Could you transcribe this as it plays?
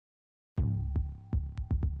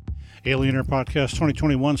Alienator Podcast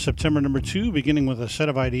 2021, September number 2, beginning with a set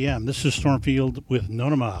of IDM. This is Stormfield with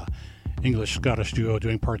Nonema, English-Scottish duo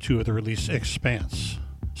doing part 2 of the release Expanse.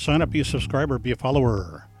 Sign up, be a subscriber, be a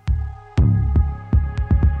follower.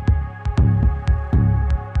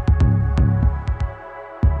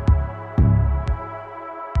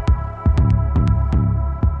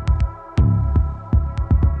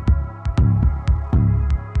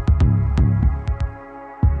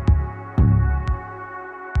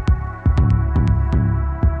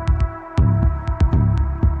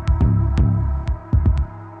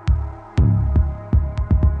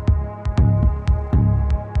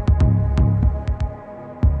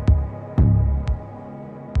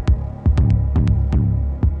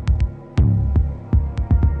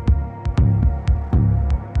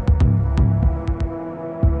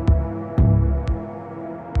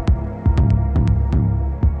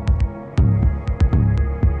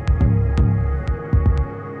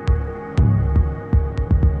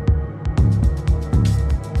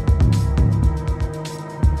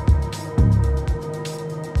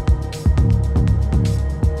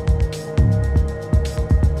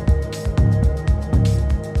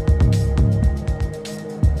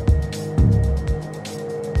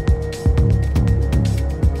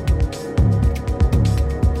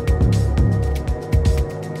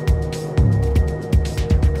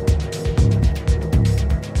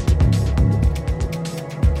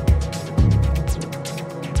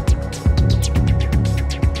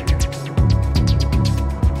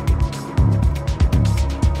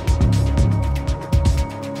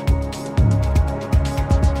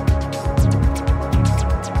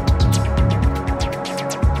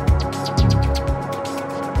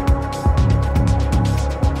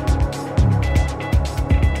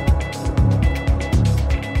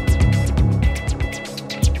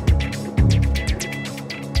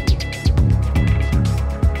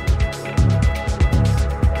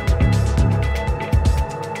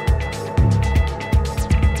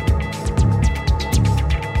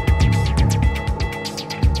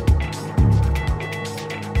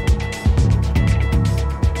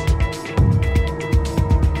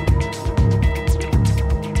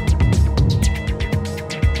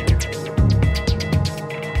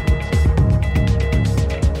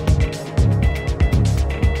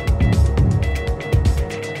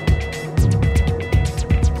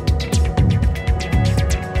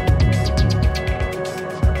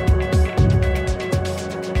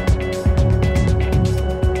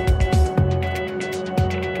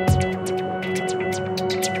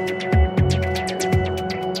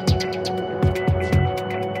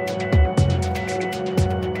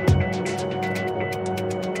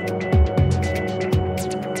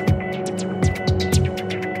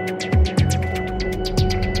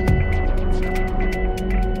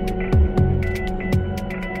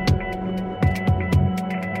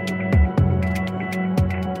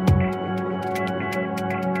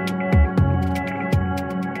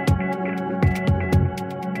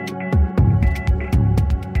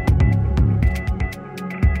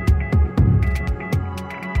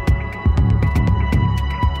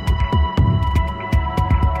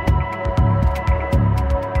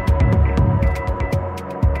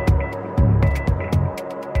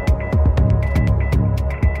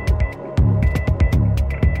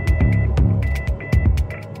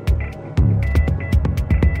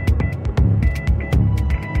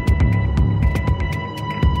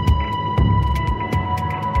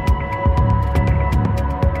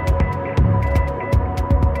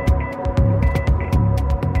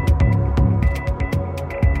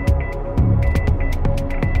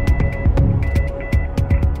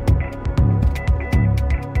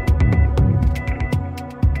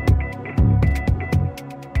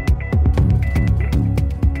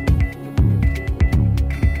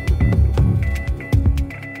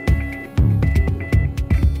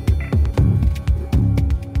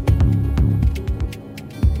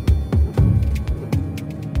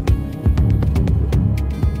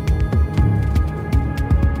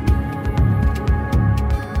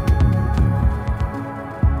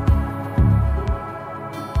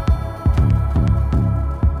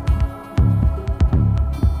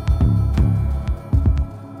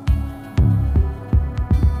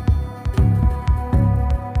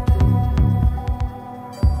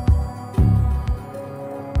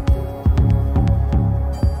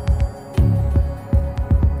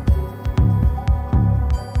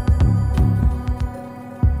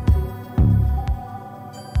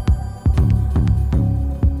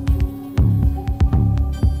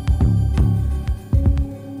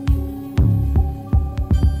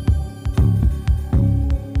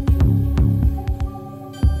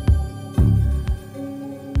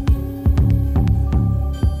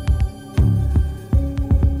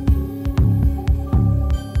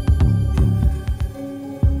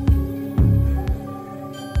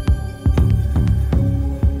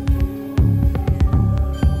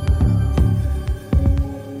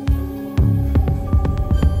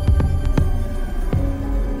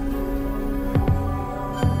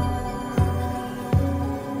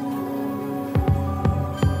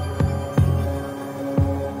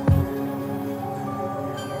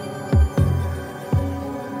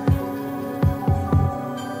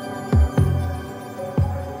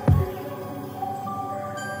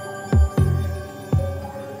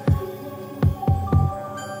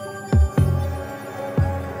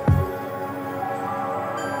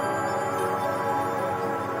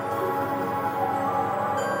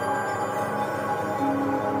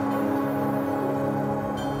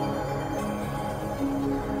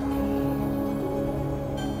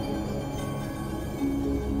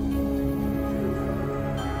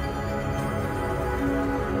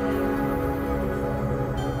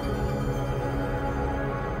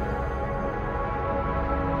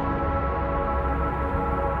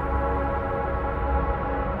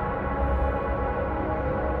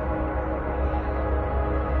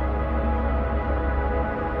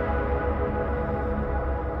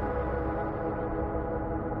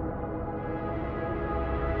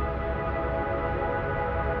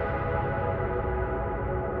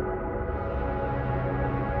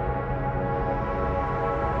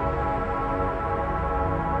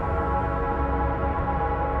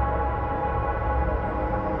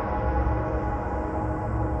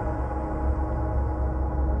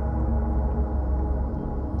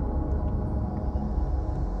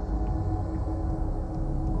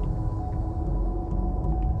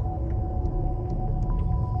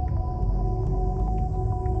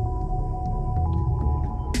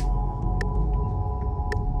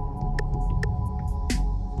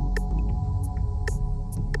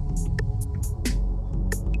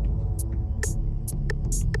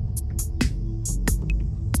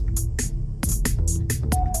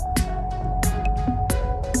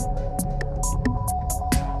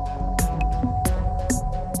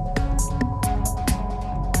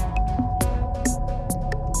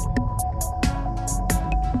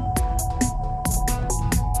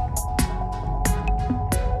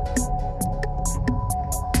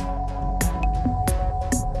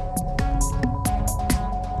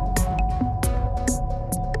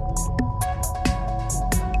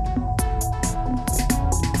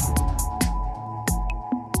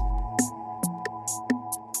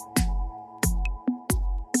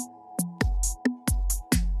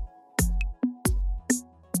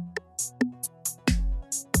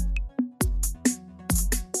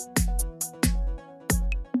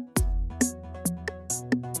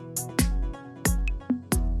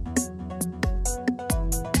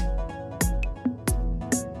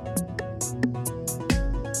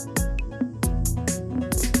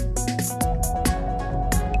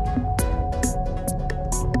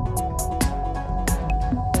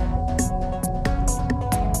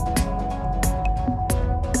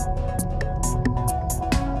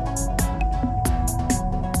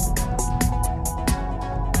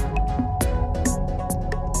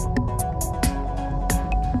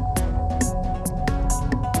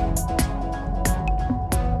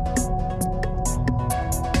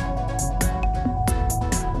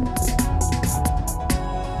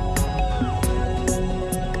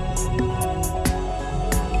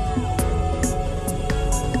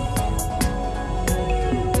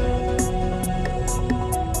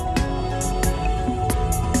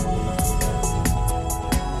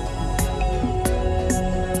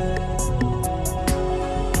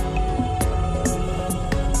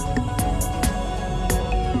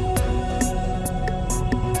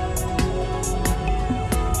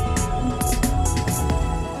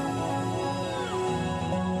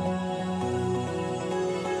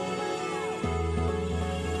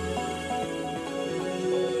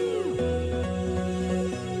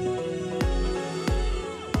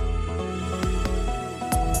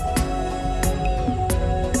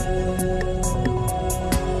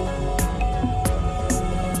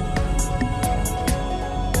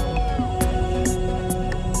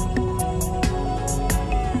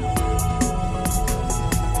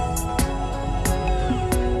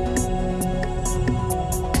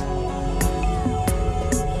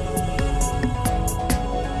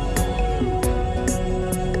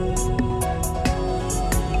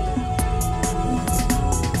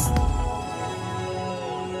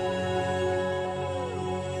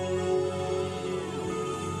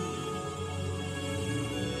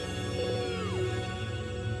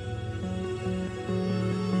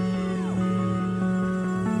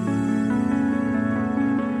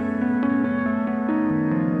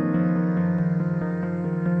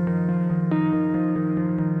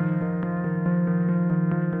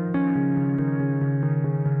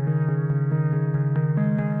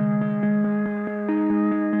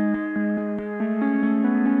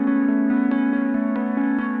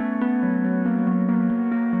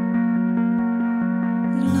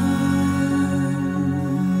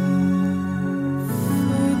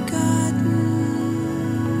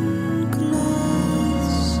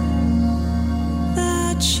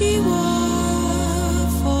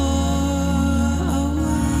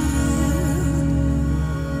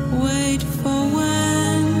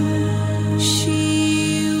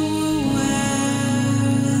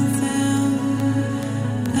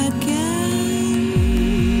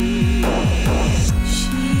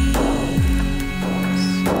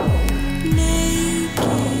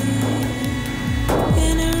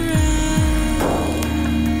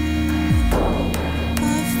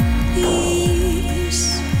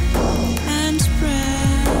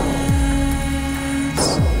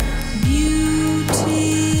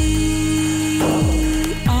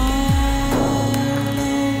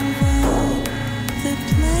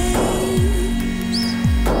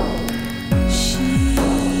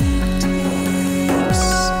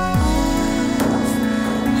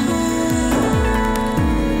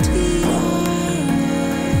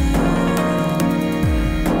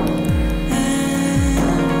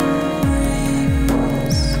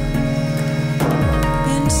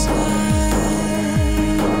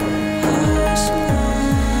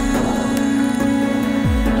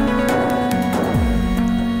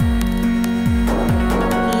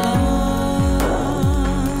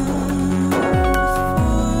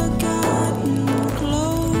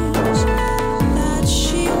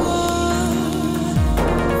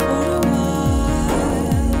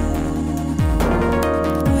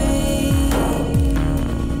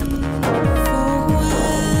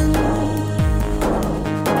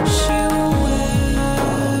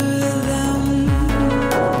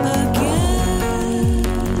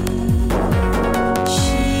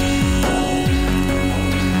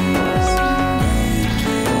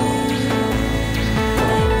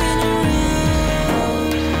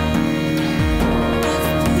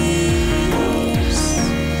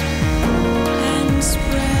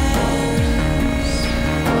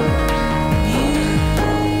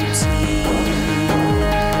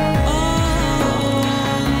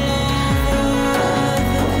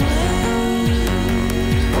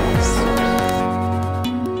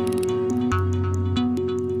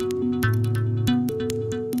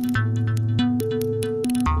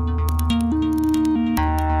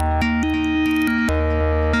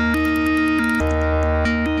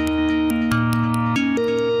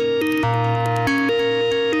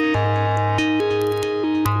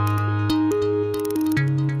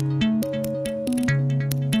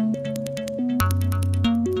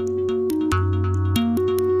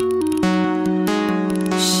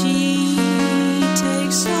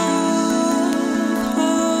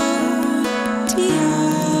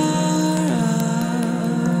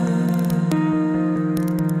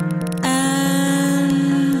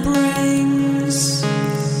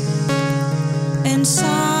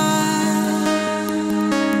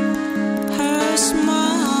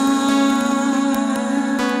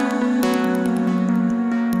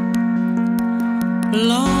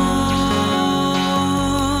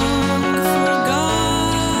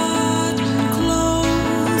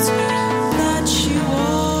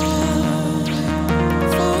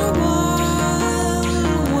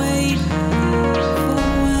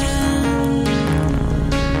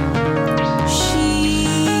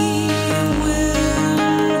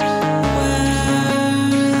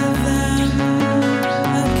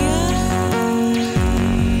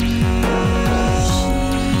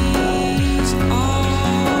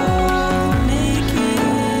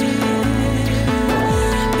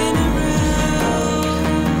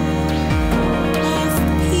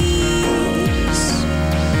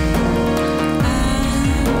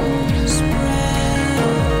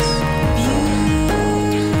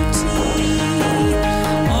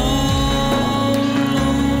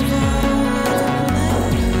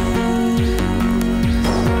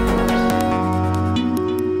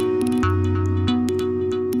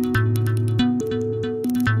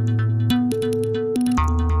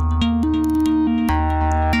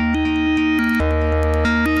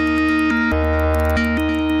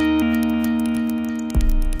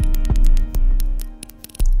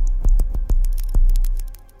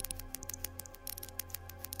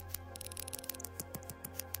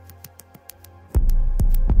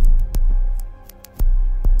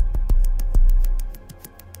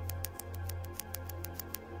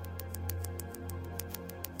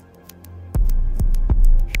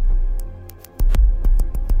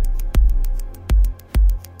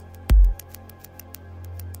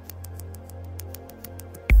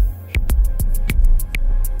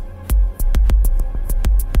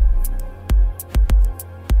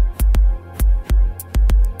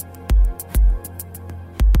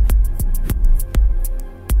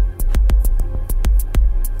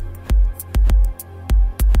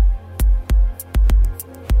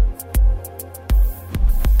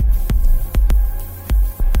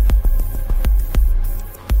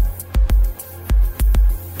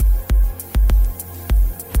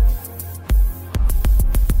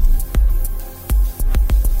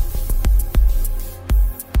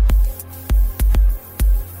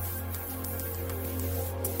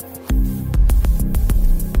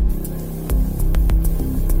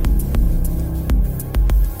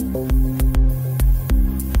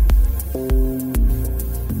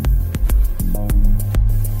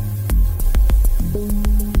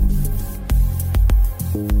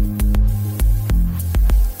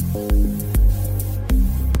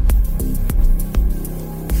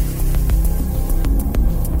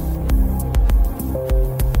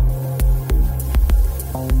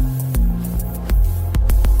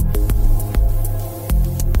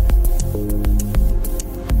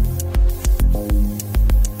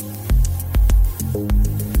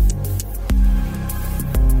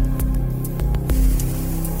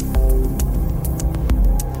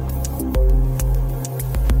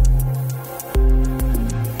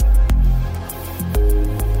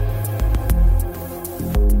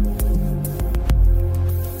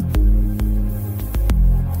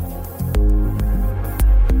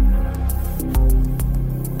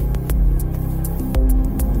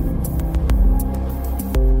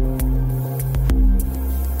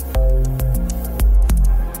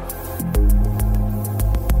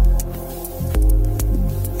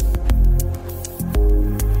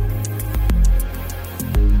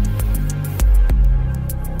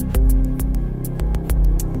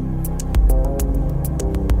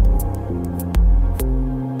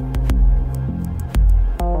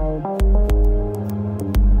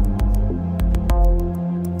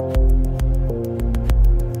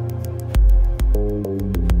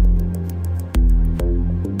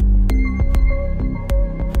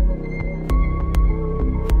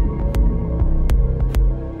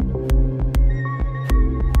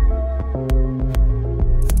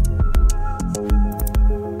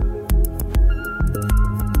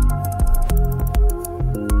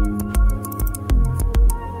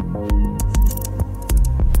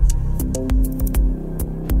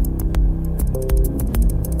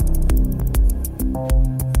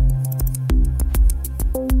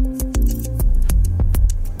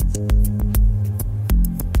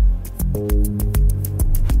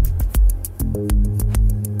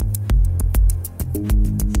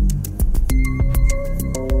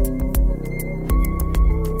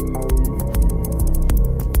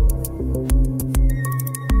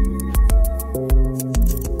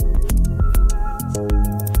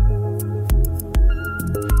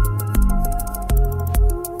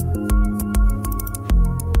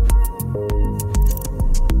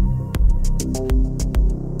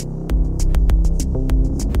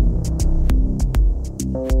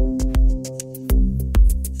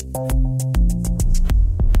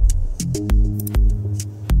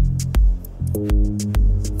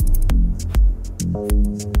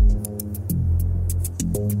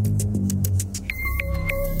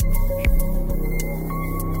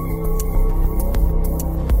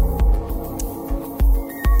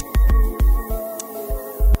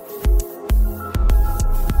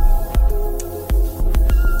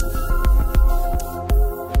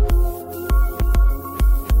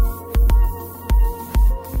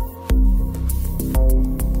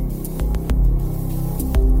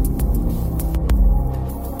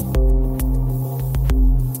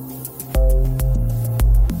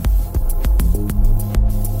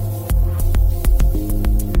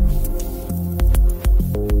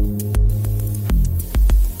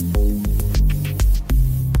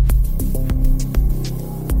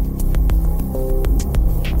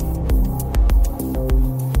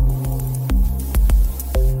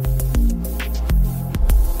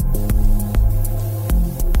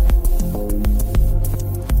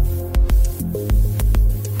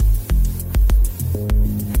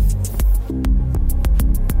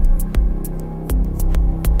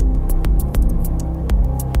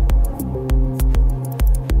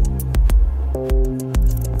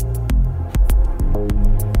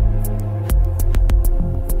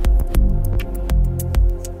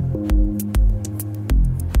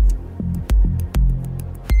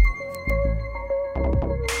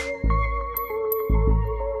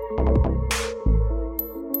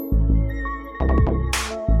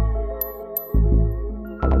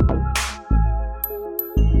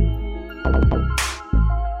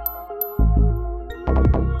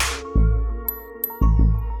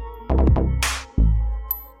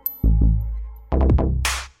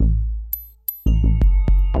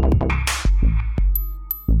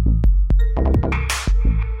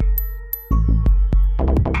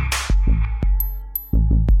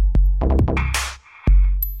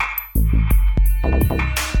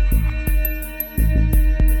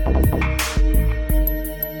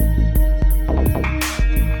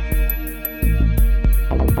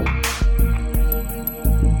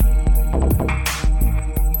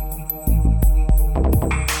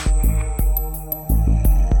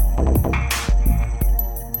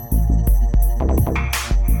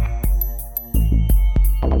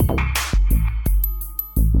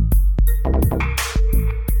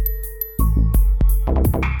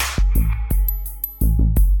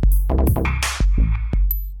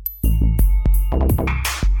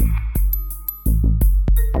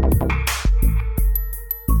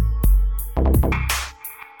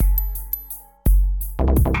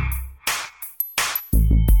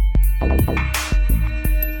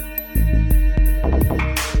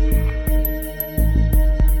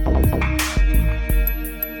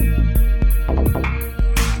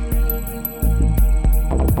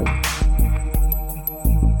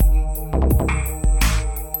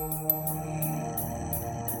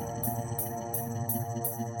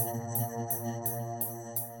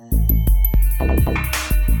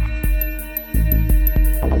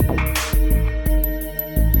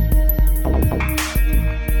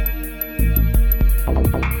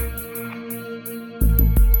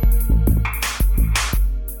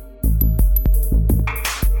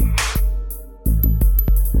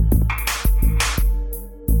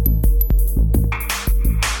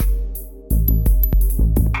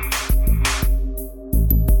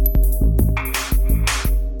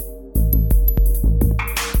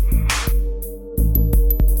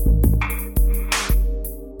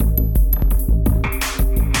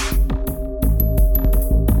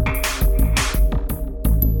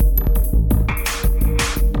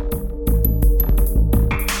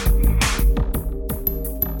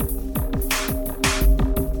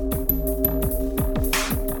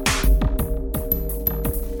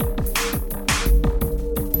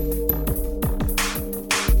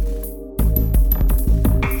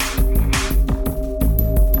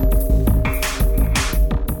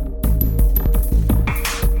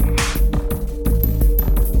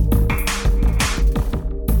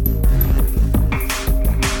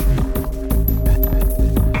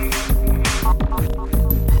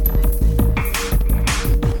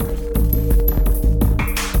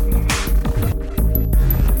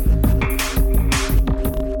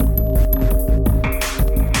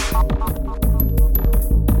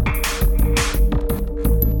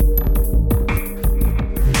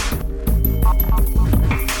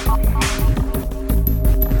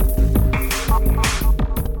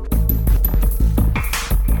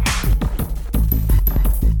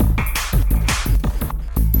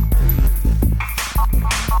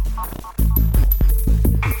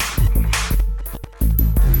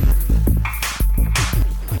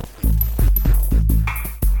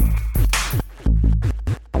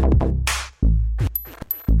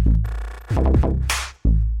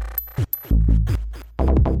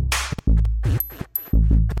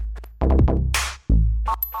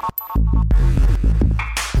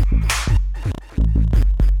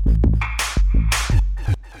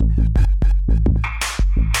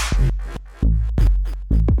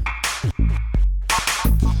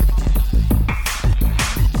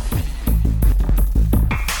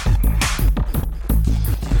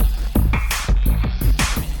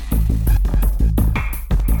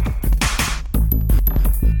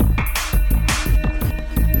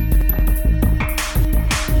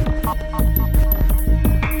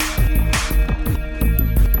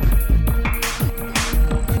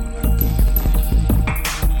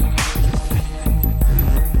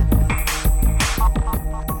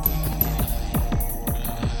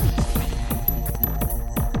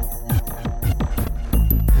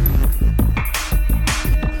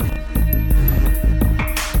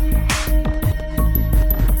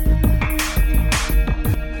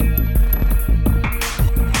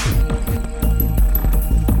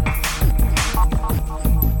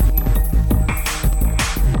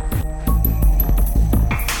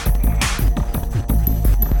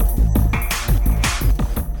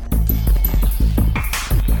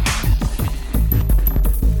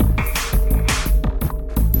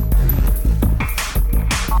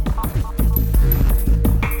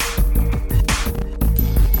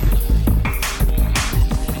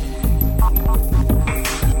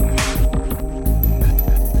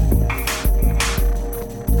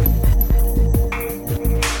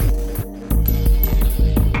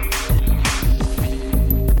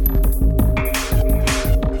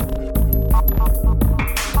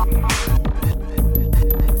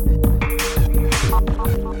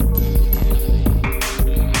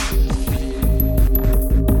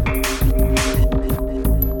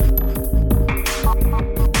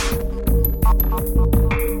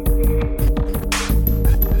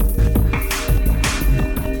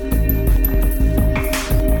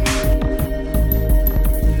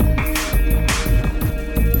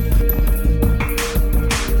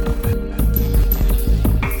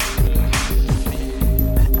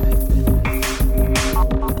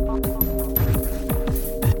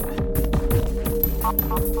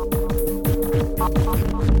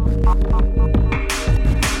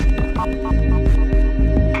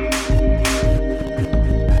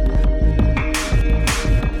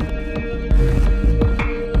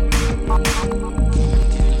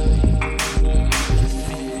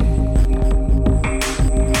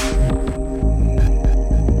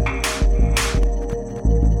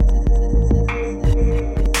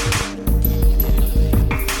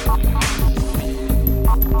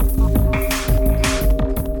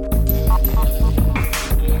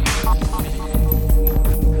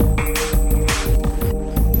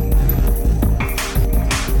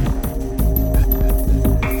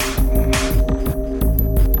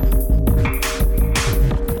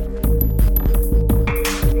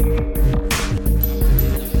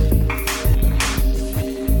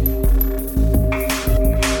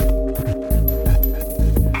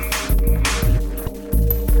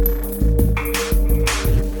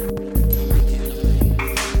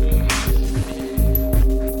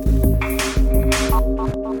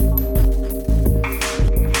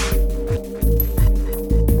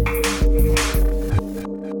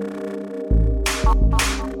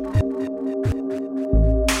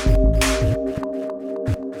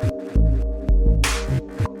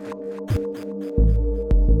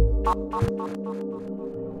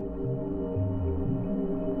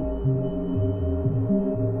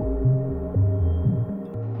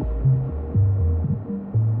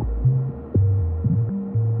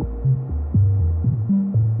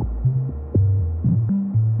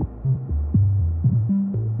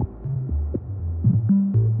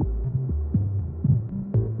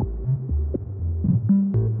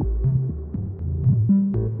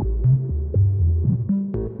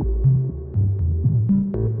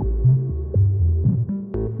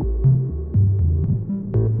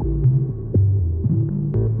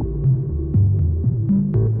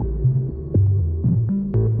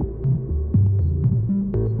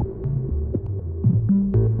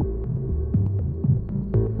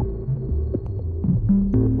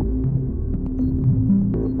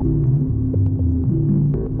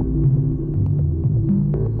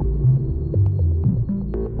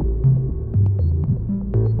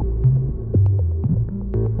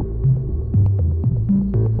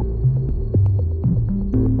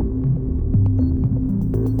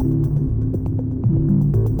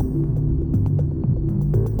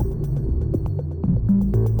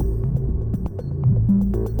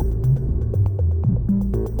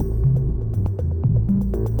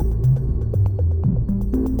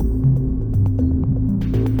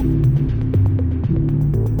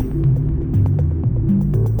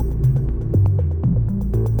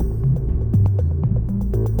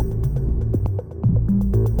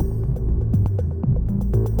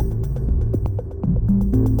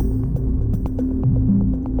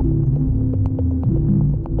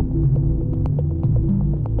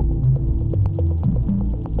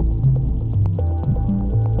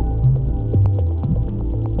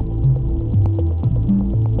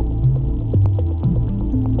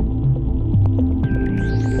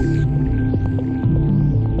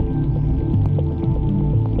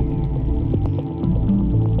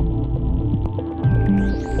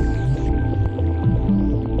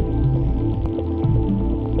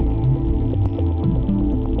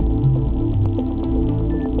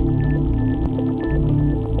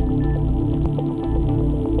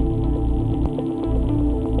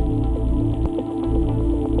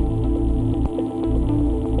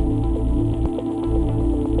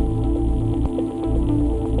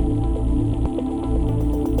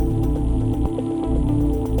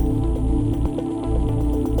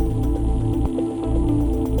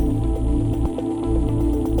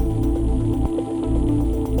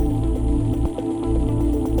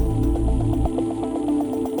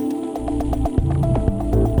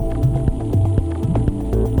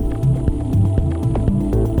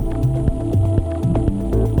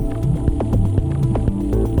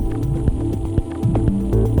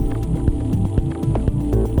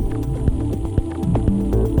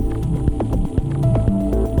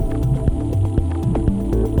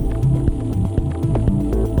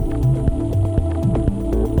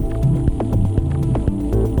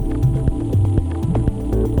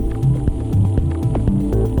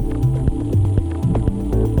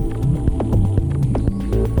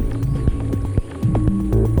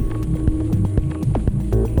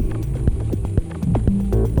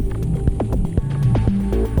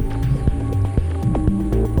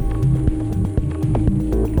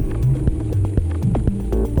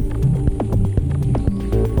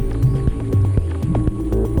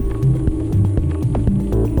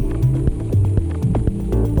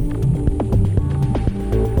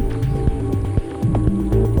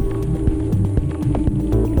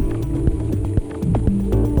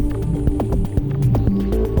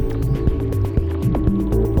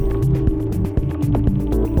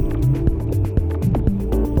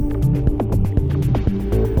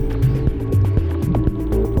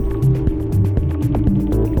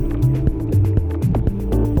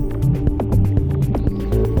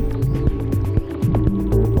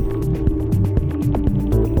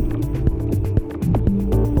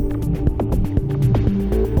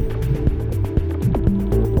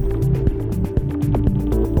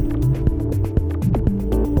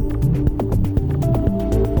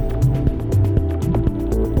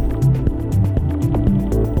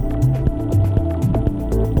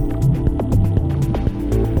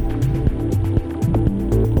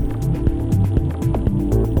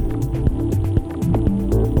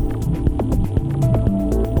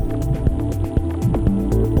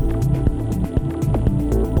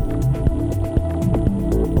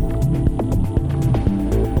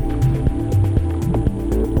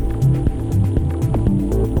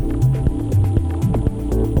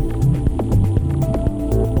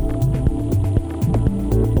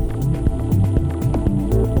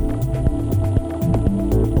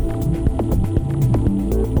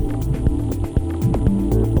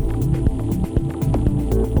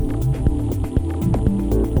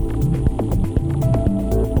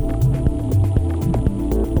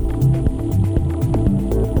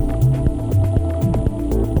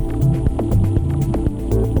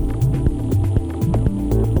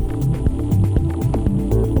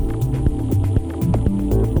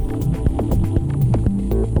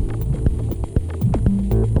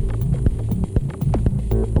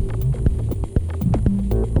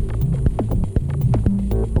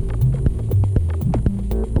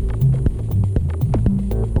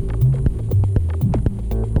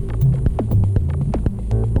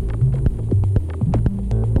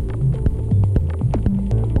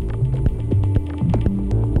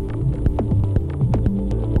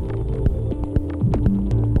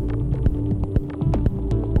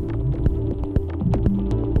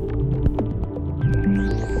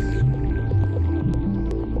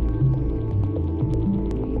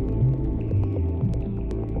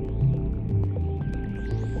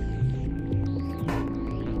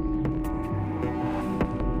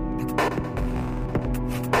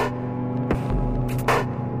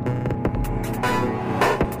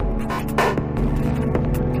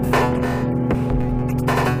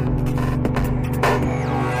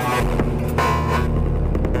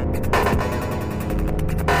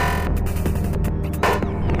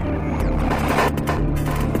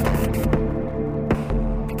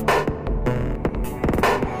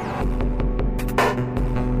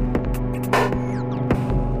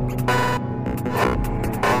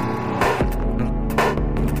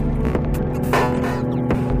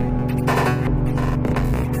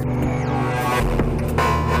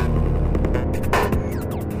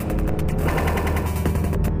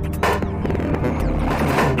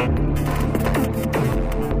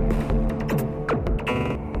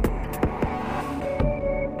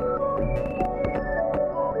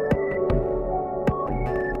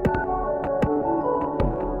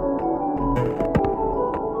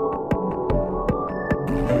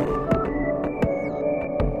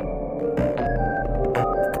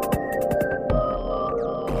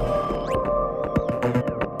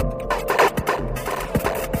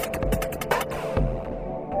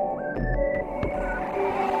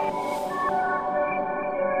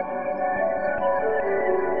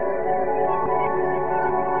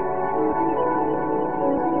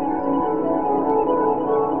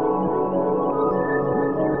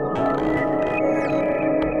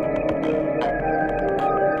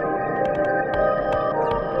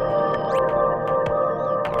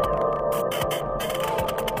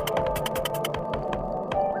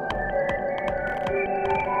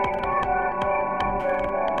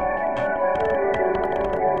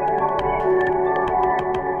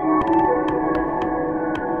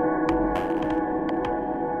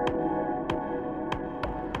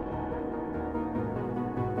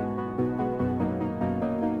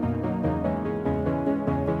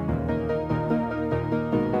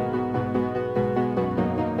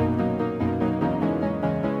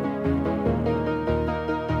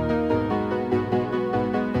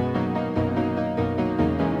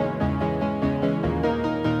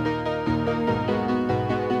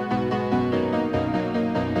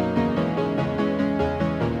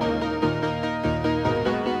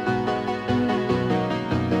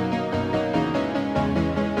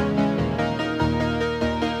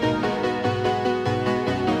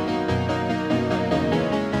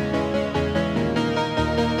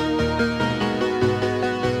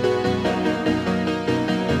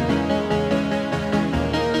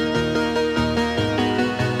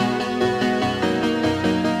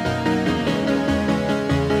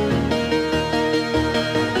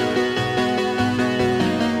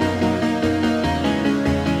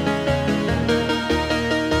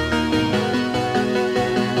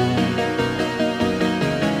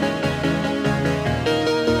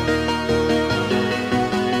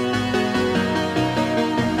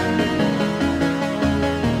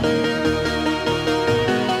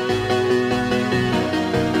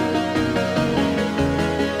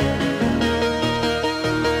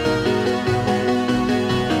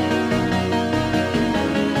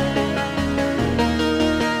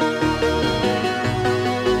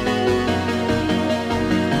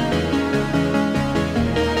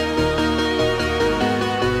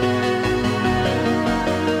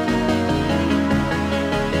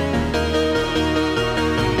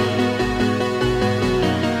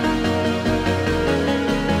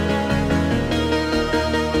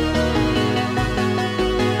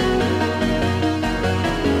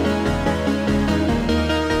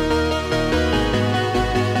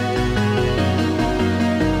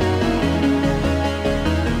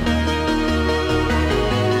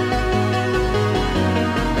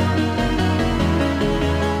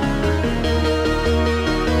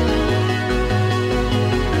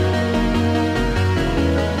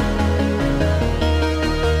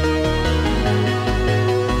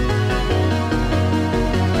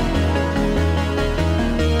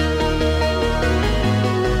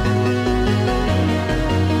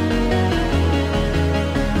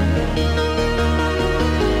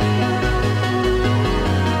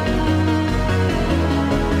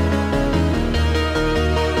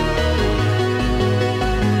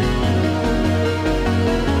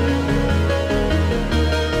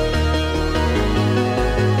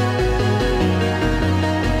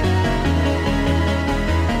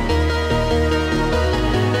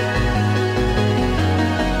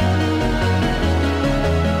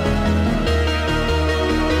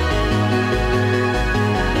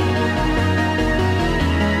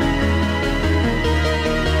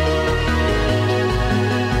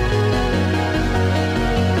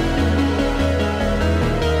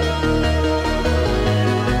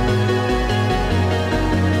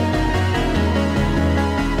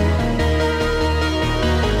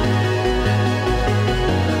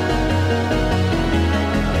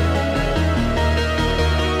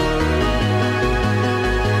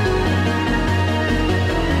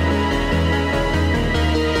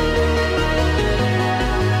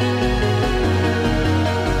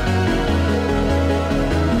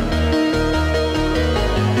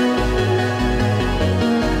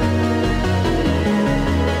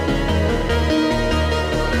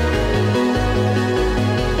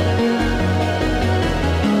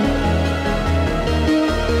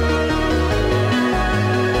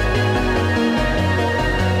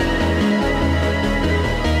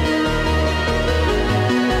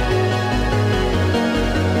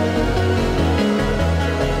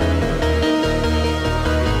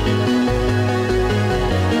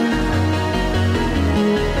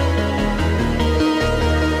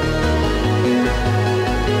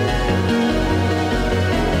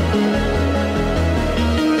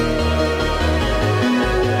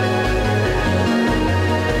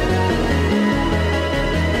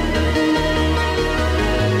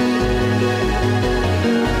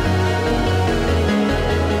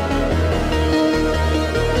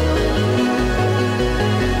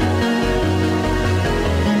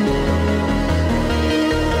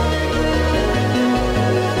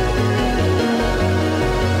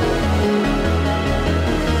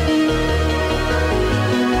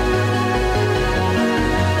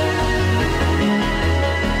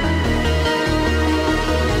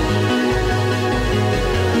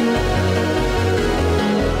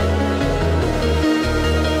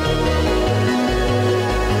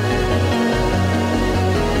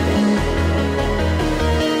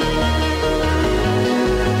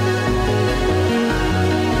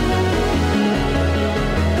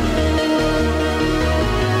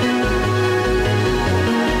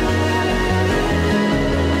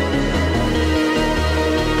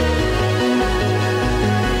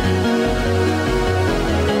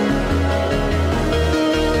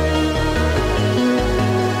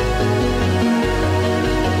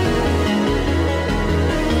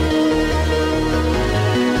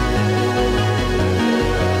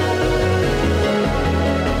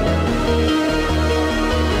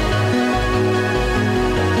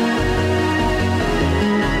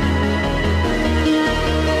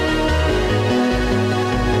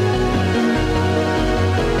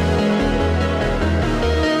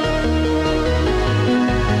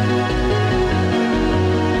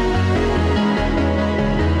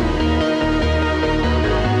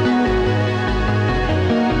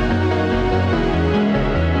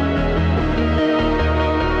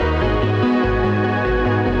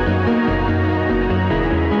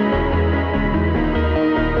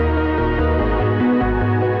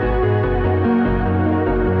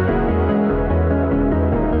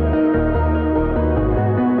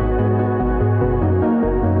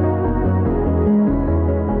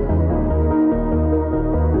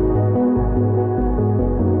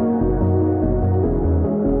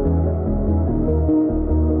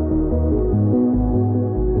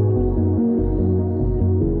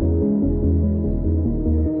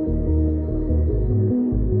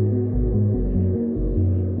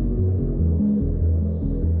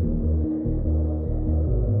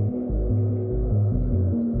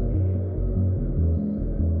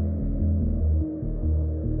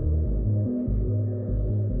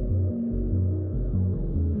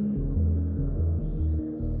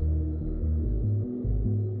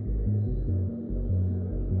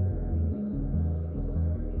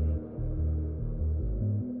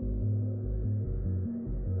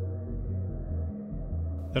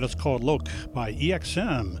 That is called Loke by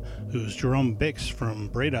EXM, who's Jerome Bakes from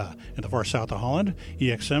Breda in the far south of Holland.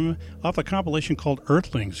 EXM, off a compilation called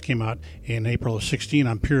Earthlings, came out in April of 16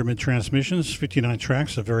 on Pyramid Transmissions, 59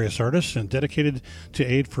 tracks of various artists, and dedicated to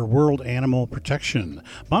aid for world animal protection.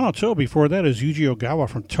 Monoto, before that, is Yuji Ogawa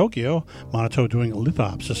from Tokyo. Monoto doing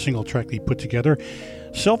Lithops, a single track he put together.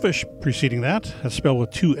 Selfish preceding that, that's spelled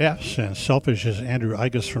with two F's, and Selfish is Andrew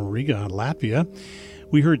Igus from Riga in Latvia.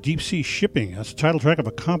 We heard Deep Sea Shipping. That's the title track of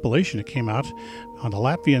a compilation that came out on the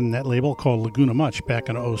Latvian net label called Laguna Much back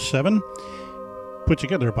in 2007. Put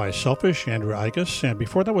together by Selfish, Andrew Igus, and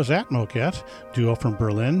before that was Atmocat, duo from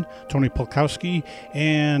Berlin, Tony Polkowski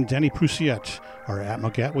and Danny Prusiet. Our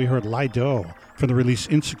Atmocat, we heard Lido from the release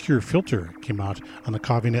Insecure Filter, came out on the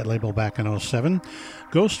Cavinet label back in 2007.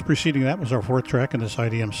 Ghost preceding that was our fourth track in this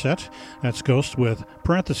IDM set. That's Ghost with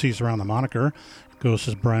parentheses around the moniker. Ghost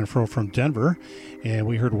is Brian Froh from Denver, and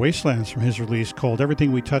we heard Wastelands from his release called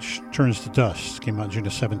Everything We Touch Turns to Dust. Came out June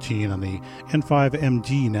of 17 on the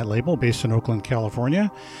N5MD net label based in Oakland,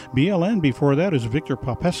 California. BLN before that is Victor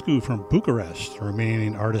Popescu from Bucharest, the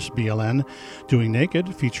Romanian artist BLN, doing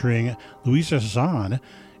Naked featuring Luisa Zahn,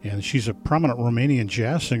 and she's a prominent Romanian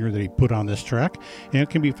jazz singer that he put on this track, and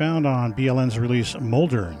it can be found on BLN's release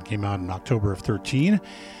Mulder, came out in October of 13.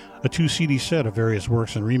 A 2-CD set of various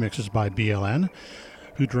works and remixes by BLN,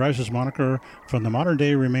 who derives his moniker from the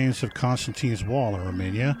modern-day remains of Constantine's Wall in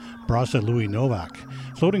Romania, Brazda Louis Novak.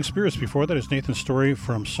 Floating Spirits before that is Nathan Story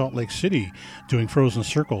from Salt Lake City, doing Frozen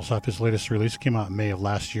Circles off his latest release. It came out in May of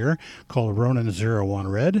last year, called Ronin 01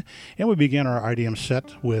 Red. And we began our IDM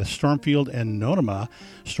set with Stormfield and Nonema.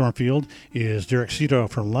 Stormfield is Derek Cito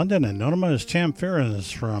from London, and Nonema is Tam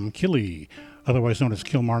Ferens from Killy, otherwise known as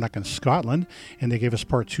Kilmarnock in Scotland, and they gave us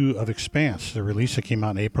part 2 of Expanse, the release that came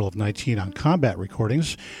out in April of 19 on Combat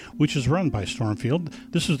Recordings, which is run by Stormfield.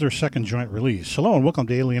 This is their second joint release. Hello and welcome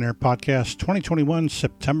to Alien Air Podcast 2021,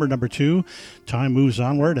 September number 2. Time moves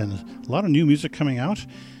onward and a lot of new music coming out,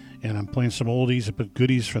 and I'm playing some oldies but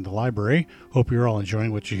goodies from the library. Hope you're all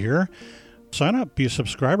enjoying what you hear. Sign up, be a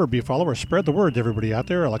subscriber, be a follower, spread the word to everybody out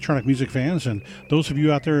there, electronic music fans, and those of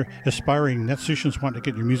you out there aspiring neticians wanting to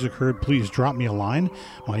get your music heard, please drop me a line.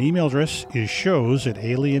 My email address is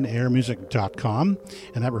shows@alienairmusic.com,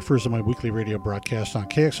 and that refers to my weekly radio broadcast on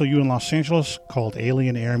KXLU in Los Angeles called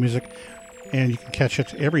Alien Air Music, and you can catch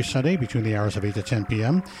it every Sunday between the hours of 8 to 10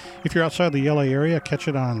 p.m. If you're outside the LA area, catch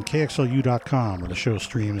it on KXLU.com, where the show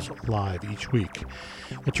streams live each week.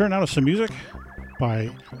 We'll turn now to some music by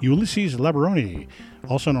Ulysses Labaroni,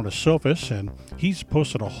 also known as Sophus, and he's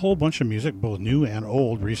posted a whole bunch of music, both new and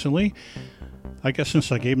old, recently. I guess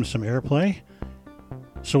since I gave him some airplay.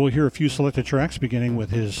 So we'll hear a few selected tracks, beginning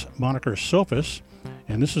with his moniker Sophus,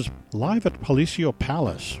 and this is live at Palacio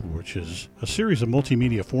Palace, which is a series of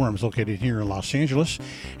multimedia forums located here in Los Angeles,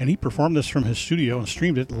 and he performed this from his studio and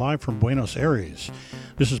streamed it live from Buenos Aires.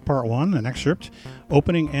 This is part 1, an excerpt,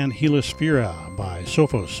 Opening and Heliosphera by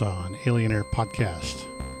Sophos on Alien Air Podcast.